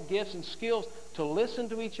great gifts and skills to listen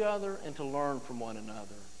to each other and to learn from one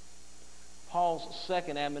another. Paul's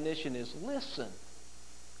second admonition is listen,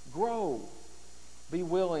 grow, be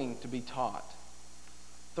willing to be taught.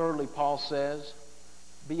 Thirdly, Paul says,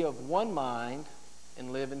 be of one mind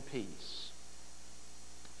and live in peace.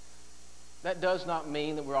 That does not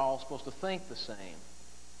mean that we're all supposed to think the same,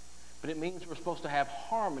 but it means we're supposed to have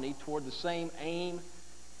harmony toward the same aim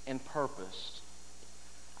and purpose.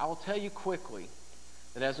 I will tell you quickly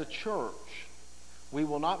that as a church, we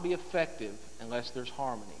will not be effective unless there's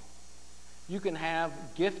harmony. You can have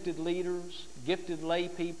gifted leaders, gifted lay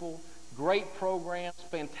people, great programs,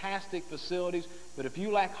 fantastic facilities, but if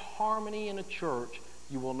you lack harmony in a church,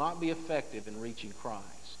 you will not be effective in reaching Christ.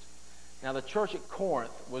 Now, the church at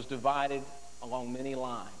Corinth was divided along many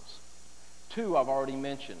lines. Two I've already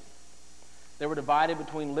mentioned. They were divided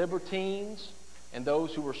between libertines and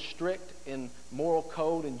those who were strict in moral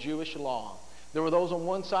code and Jewish law. There were those on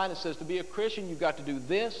one side that says to be a Christian, you've got to do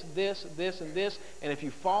this, this, this, and this, and if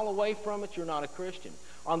you fall away from it, you're not a Christian.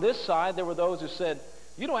 On this side, there were those who said,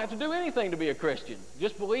 you don't have to do anything to be a Christian.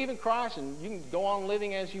 Just believe in Christ and you can go on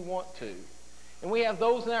living as you want to. And we have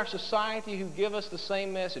those in our society who give us the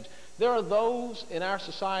same message. There are those in our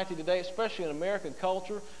society today, especially in American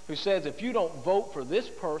culture, who says if you don't vote for this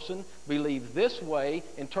person, believe this way,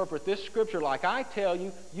 interpret this scripture like I tell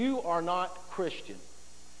you, you are not Christian.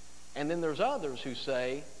 And then there's others who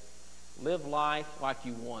say, live life like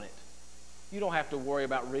you want it. You don't have to worry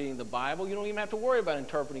about reading the Bible. You don't even have to worry about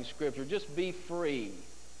interpreting scripture. Just be free.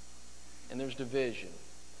 And there's division.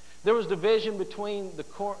 There was division between the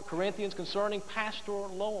Corinthians concerning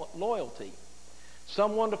pastoral loyalty.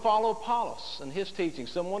 Some wanted to follow Apollos and his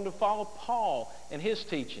teachings. Some wanted to follow Paul and his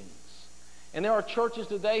teachings. And there are churches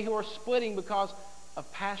today who are splitting because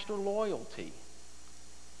of pastor loyalty.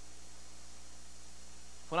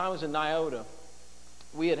 When I was in Nyota,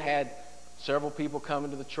 we had several people come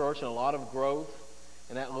into the church and a lot of growth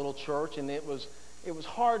in that little church, and it was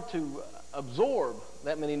hard to absorb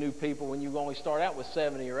that many new people when you only start out with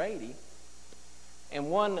 70 or 80. And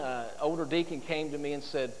one older deacon came to me and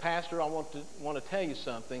said, Pastor, I want to tell you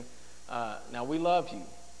something. Now, we love you,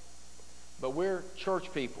 but we're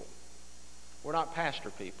church people. We're not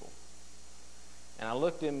pastor people. And I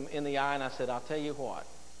looked him in the eye and I said, I'll tell you what.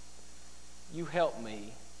 You help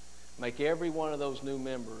me make every one of those new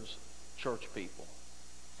members church people,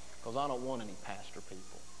 because I don't want any pastor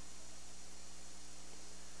people.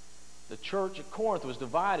 The church at Corinth was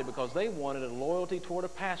divided because they wanted a loyalty toward a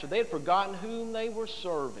pastor. They had forgotten whom they were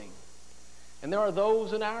serving. And there are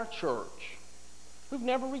those in our church who've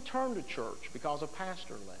never returned to church because a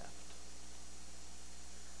pastor left.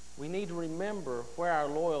 We need to remember where our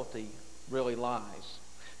loyalty really lies.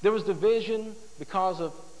 There was division because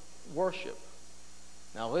of worship.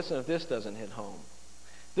 Now listen if this doesn't hit home.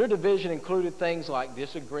 Their division included things like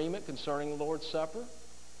disagreement concerning the Lord's Supper,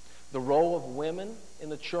 the role of women in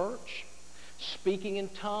the church, speaking in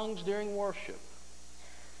tongues during worship.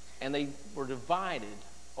 And they were divided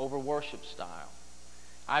over worship style.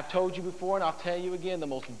 I've told you before, and I'll tell you again, the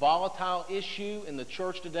most volatile issue in the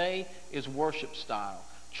church today is worship style.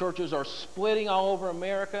 Churches are splitting all over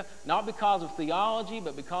America, not because of theology,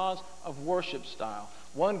 but because of worship style.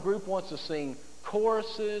 One group wants to sing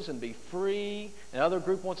choruses and be free. Another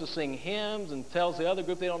group wants to sing hymns and tells the other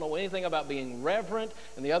group they don't know anything about being reverent.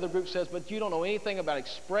 And the other group says, but you don't know anything about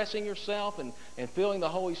expressing yourself and feeling the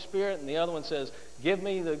Holy Spirit. And the other one says, give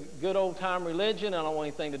me the good old-time religion. I don't want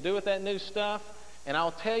anything to do with that new stuff. And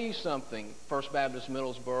I'll tell you something, First Baptist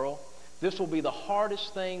Middlesboro, this will be the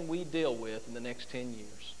hardest thing we deal with in the next 10 years.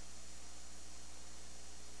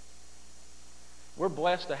 We're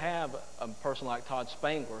blessed to have a person like Todd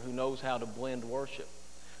Spangler who knows how to blend worship.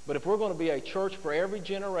 But if we're going to be a church for every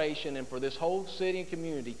generation and for this whole city and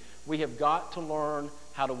community, we have got to learn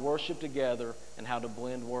how to worship together and how to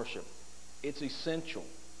blend worship. It's essential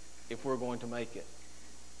if we're going to make it.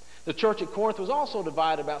 The church at Corinth was also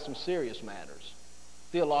divided about some serious matters.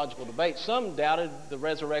 Theological debate. Some doubted the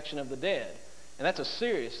resurrection of the dead. And that's a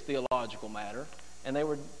serious theological matter. And they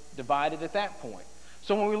were divided at that point.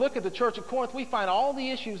 So when we look at the church at Corinth, we find all the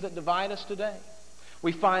issues that divide us today.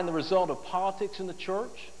 We find the result of politics in the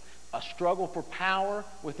church, a struggle for power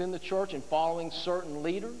within the church and following certain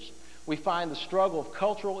leaders. We find the struggle of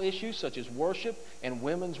cultural issues such as worship and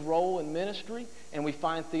women's role in ministry. And we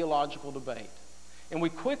find theological debate. And we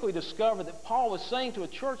quickly discover that Paul was saying to a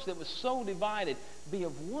church that was so divided, be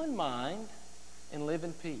of one mind and live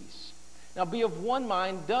in peace. Now, be of one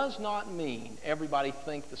mind does not mean everybody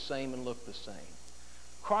think the same and look the same.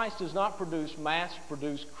 Christ does not produce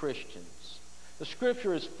mass-produced Christians. The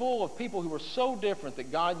Scripture is full of people who are so different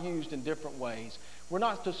that God used in different ways. We're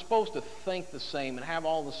not supposed to think the same and have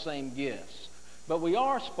all the same gifts, but we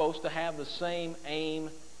are supposed to have the same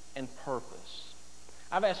aim and purpose.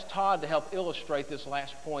 I've asked Todd to help illustrate this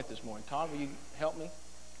last point this morning. Todd, will you help me?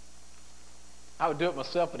 I would do it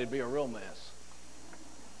myself, but it'd be a real mess.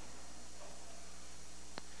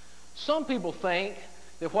 Some people think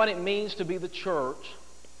that what it means to be the church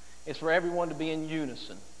is for everyone to be in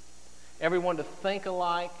unison, everyone to think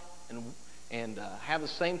alike and have the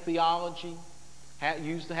same theology,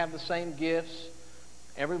 have the same gifts,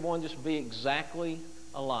 everyone just be exactly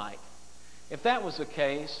alike. If that was the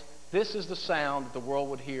case, this is the sound that the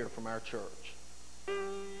world would hear from our church.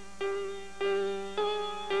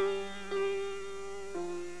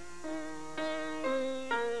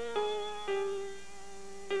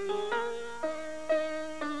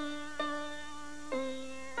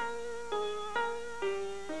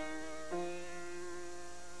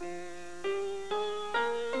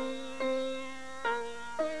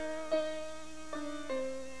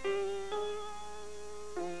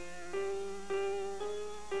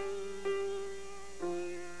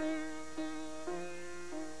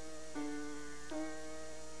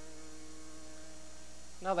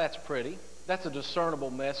 Now that's pretty. That's a discernible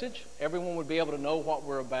message. Everyone would be able to know what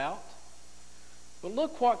we're about. But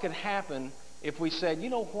look what could happen if we said, you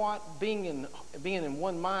know what, being in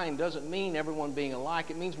one mind doesn't mean everyone being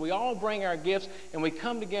alike. It means we all bring our gifts and we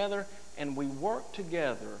come together and we work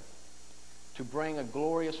together to bring a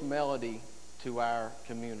glorious melody to our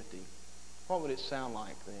community. What would it sound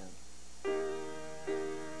like then?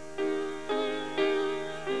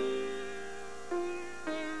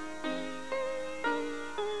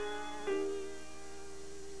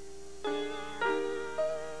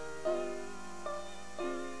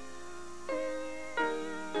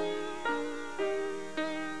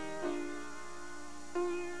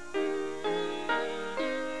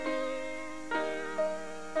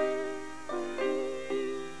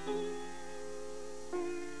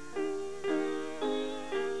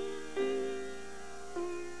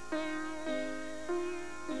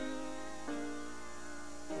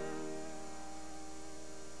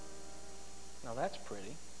 That's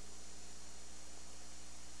pretty.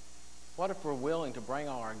 What if we're willing to bring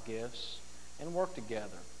all our gifts and work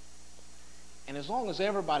together? And as long as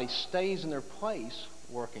everybody stays in their place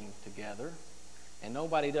working together and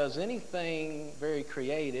nobody does anything very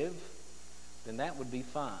creative, then that would be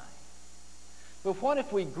fine. But what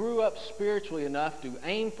if we grew up spiritually enough to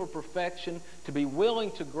aim for perfection, to be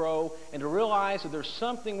willing to grow, and to realize that there's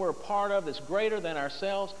something we're a part of that's greater than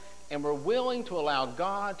ourselves, and we're willing to allow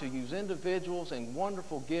God to use individuals and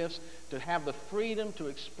wonderful gifts to have the freedom to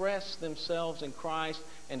express themselves in Christ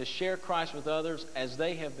and to share Christ with others as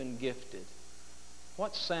they have been gifted?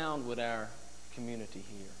 What sound would our community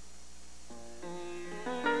hear?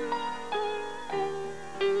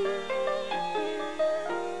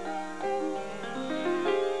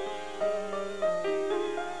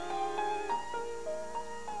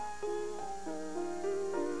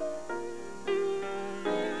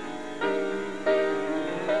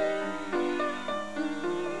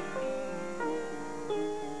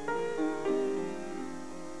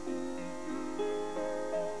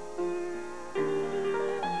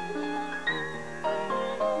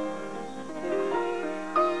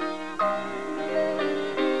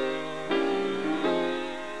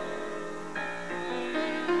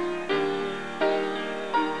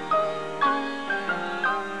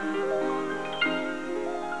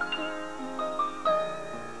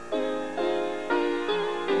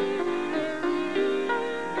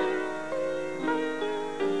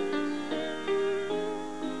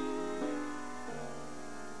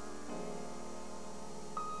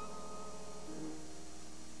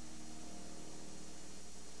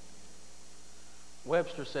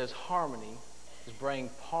 Webster says harmony is bringing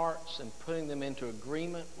parts and putting them into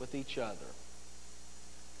agreement with each other.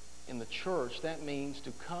 In the church, that means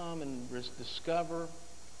to come and discover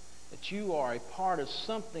that you are a part of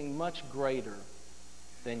something much greater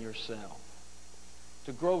than yourself.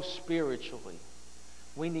 To grow spiritually,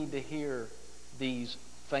 we need to hear these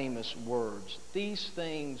famous words. These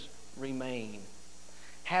things remain.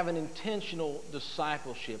 Have an intentional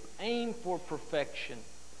discipleship. Aim for perfection.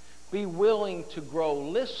 Be willing to grow.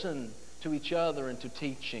 Listen to each other and to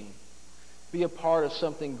teaching. Be a part of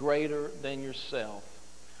something greater than yourself.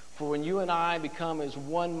 For when you and I become as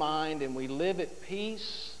one mind and we live at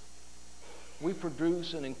peace, we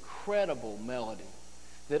produce an incredible melody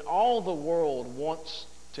that all the world wants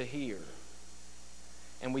to hear.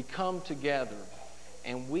 And we come together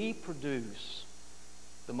and we produce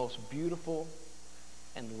the most beautiful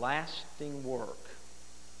and lasting work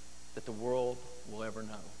that the world will ever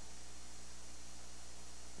know.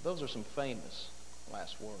 Those are some famous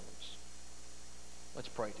last words. Let's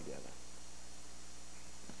pray together.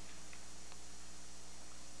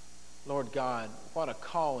 Lord God, what a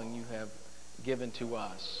calling you have given to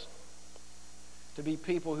us. To be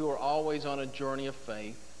people who are always on a journey of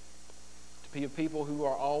faith. To be a people who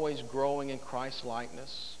are always growing in Christ's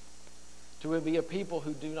likeness. To be a people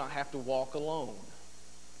who do not have to walk alone.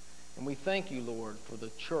 And we thank you, Lord, for the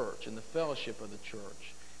church and the fellowship of the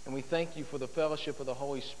church. And we thank you for the fellowship of the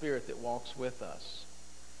Holy Spirit that walks with us.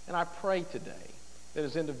 And I pray today that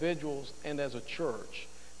as individuals and as a church,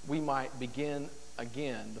 we might begin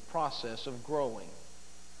again the process of growing,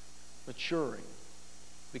 maturing,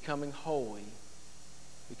 becoming holy,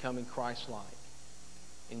 becoming Christ-like.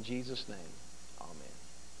 In Jesus' name, amen.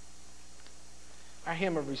 Our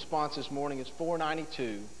hymn of response this morning is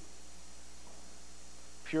 492,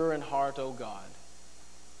 Pure in Heart, O God.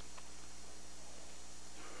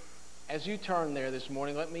 As you turn there this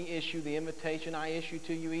morning, let me issue the invitation I issue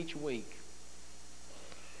to you each week.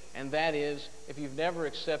 And that is, if you've never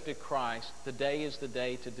accepted Christ, today is the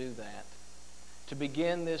day to do that. To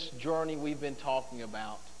begin this journey we've been talking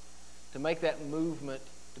about. To make that movement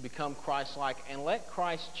to become Christ-like. And let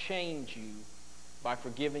Christ change you by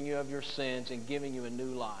forgiving you of your sins and giving you a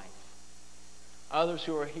new life. Others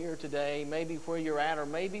who are here today, maybe where you're at or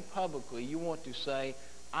maybe publicly, you want to say,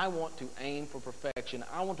 I want to aim for perfection.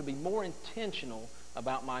 I want to be more intentional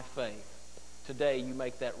about my faith. Today, you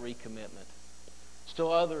make that recommitment.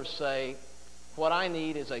 Still others say, what I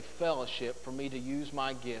need is a fellowship for me to use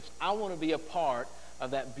my gifts. I want to be a part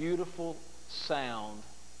of that beautiful sound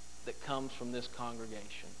that comes from this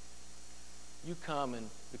congregation. You come and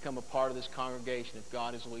become a part of this congregation if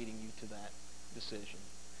God is leading you to that decision.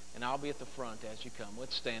 And I'll be at the front as you come.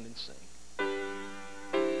 Let's stand and sing.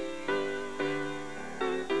 May I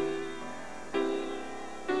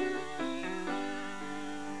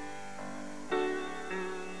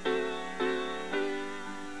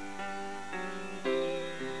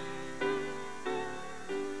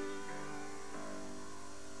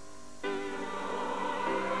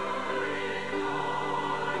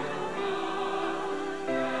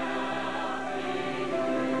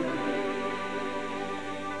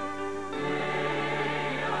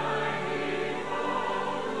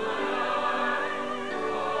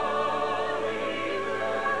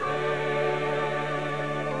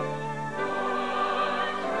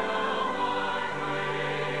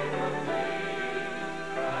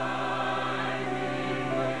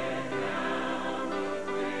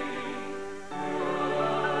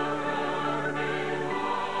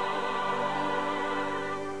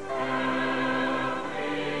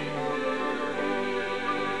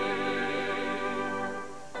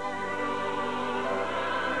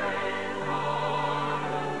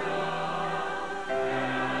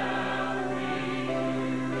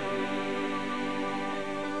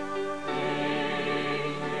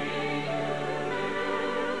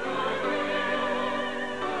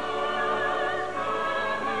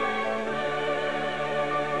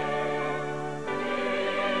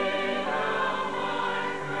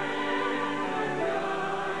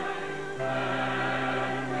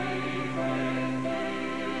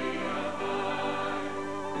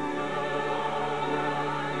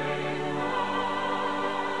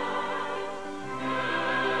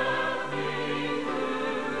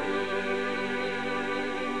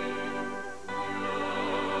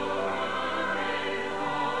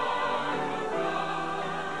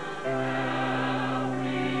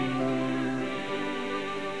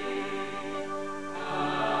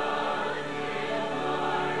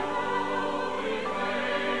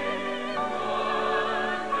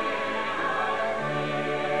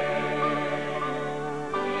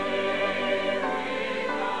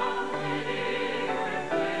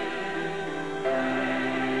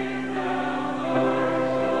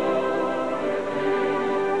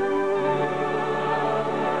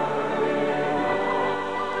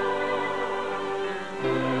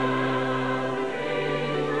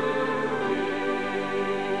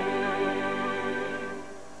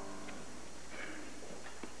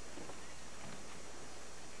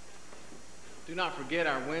not forget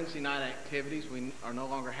our Wednesday night activities. We are no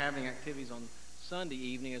longer having activities on Sunday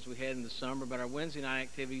evening as we head into summer, but our Wednesday night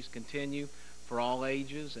activities continue for all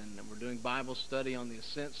ages, and we're doing Bible study on the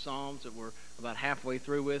Ascent Psalms that we're about halfway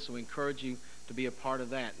through with, so we encourage you to be a part of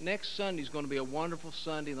that. Next Sunday is going to be a wonderful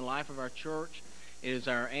Sunday in the life of our church. It is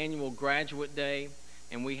our annual graduate day,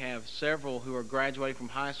 and we have several who are graduating from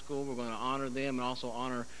high school. We're going to honor them and also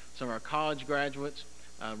honor some of our college graduates.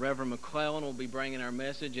 Reverend McClellan will be bringing our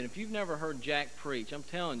message, and if you've never heard Jack preach, I'm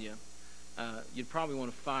telling you, you'd probably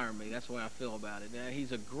want to fire me. That's the way I feel about it.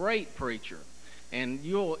 He's a great preacher, and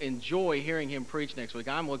you'll enjoy hearing him preach next week.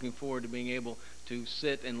 I'm looking forward to being able to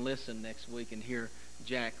sit and listen next week and hear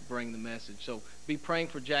Jack bring the message. So be praying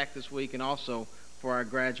for Jack this week and also for our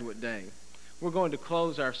graduate day. We're going to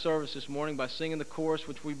close our service this morning by singing the chorus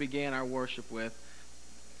which we began our worship with,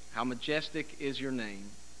 How Majestic Is Your Name.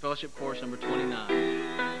 Fellowship Chorus number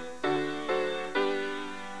 29.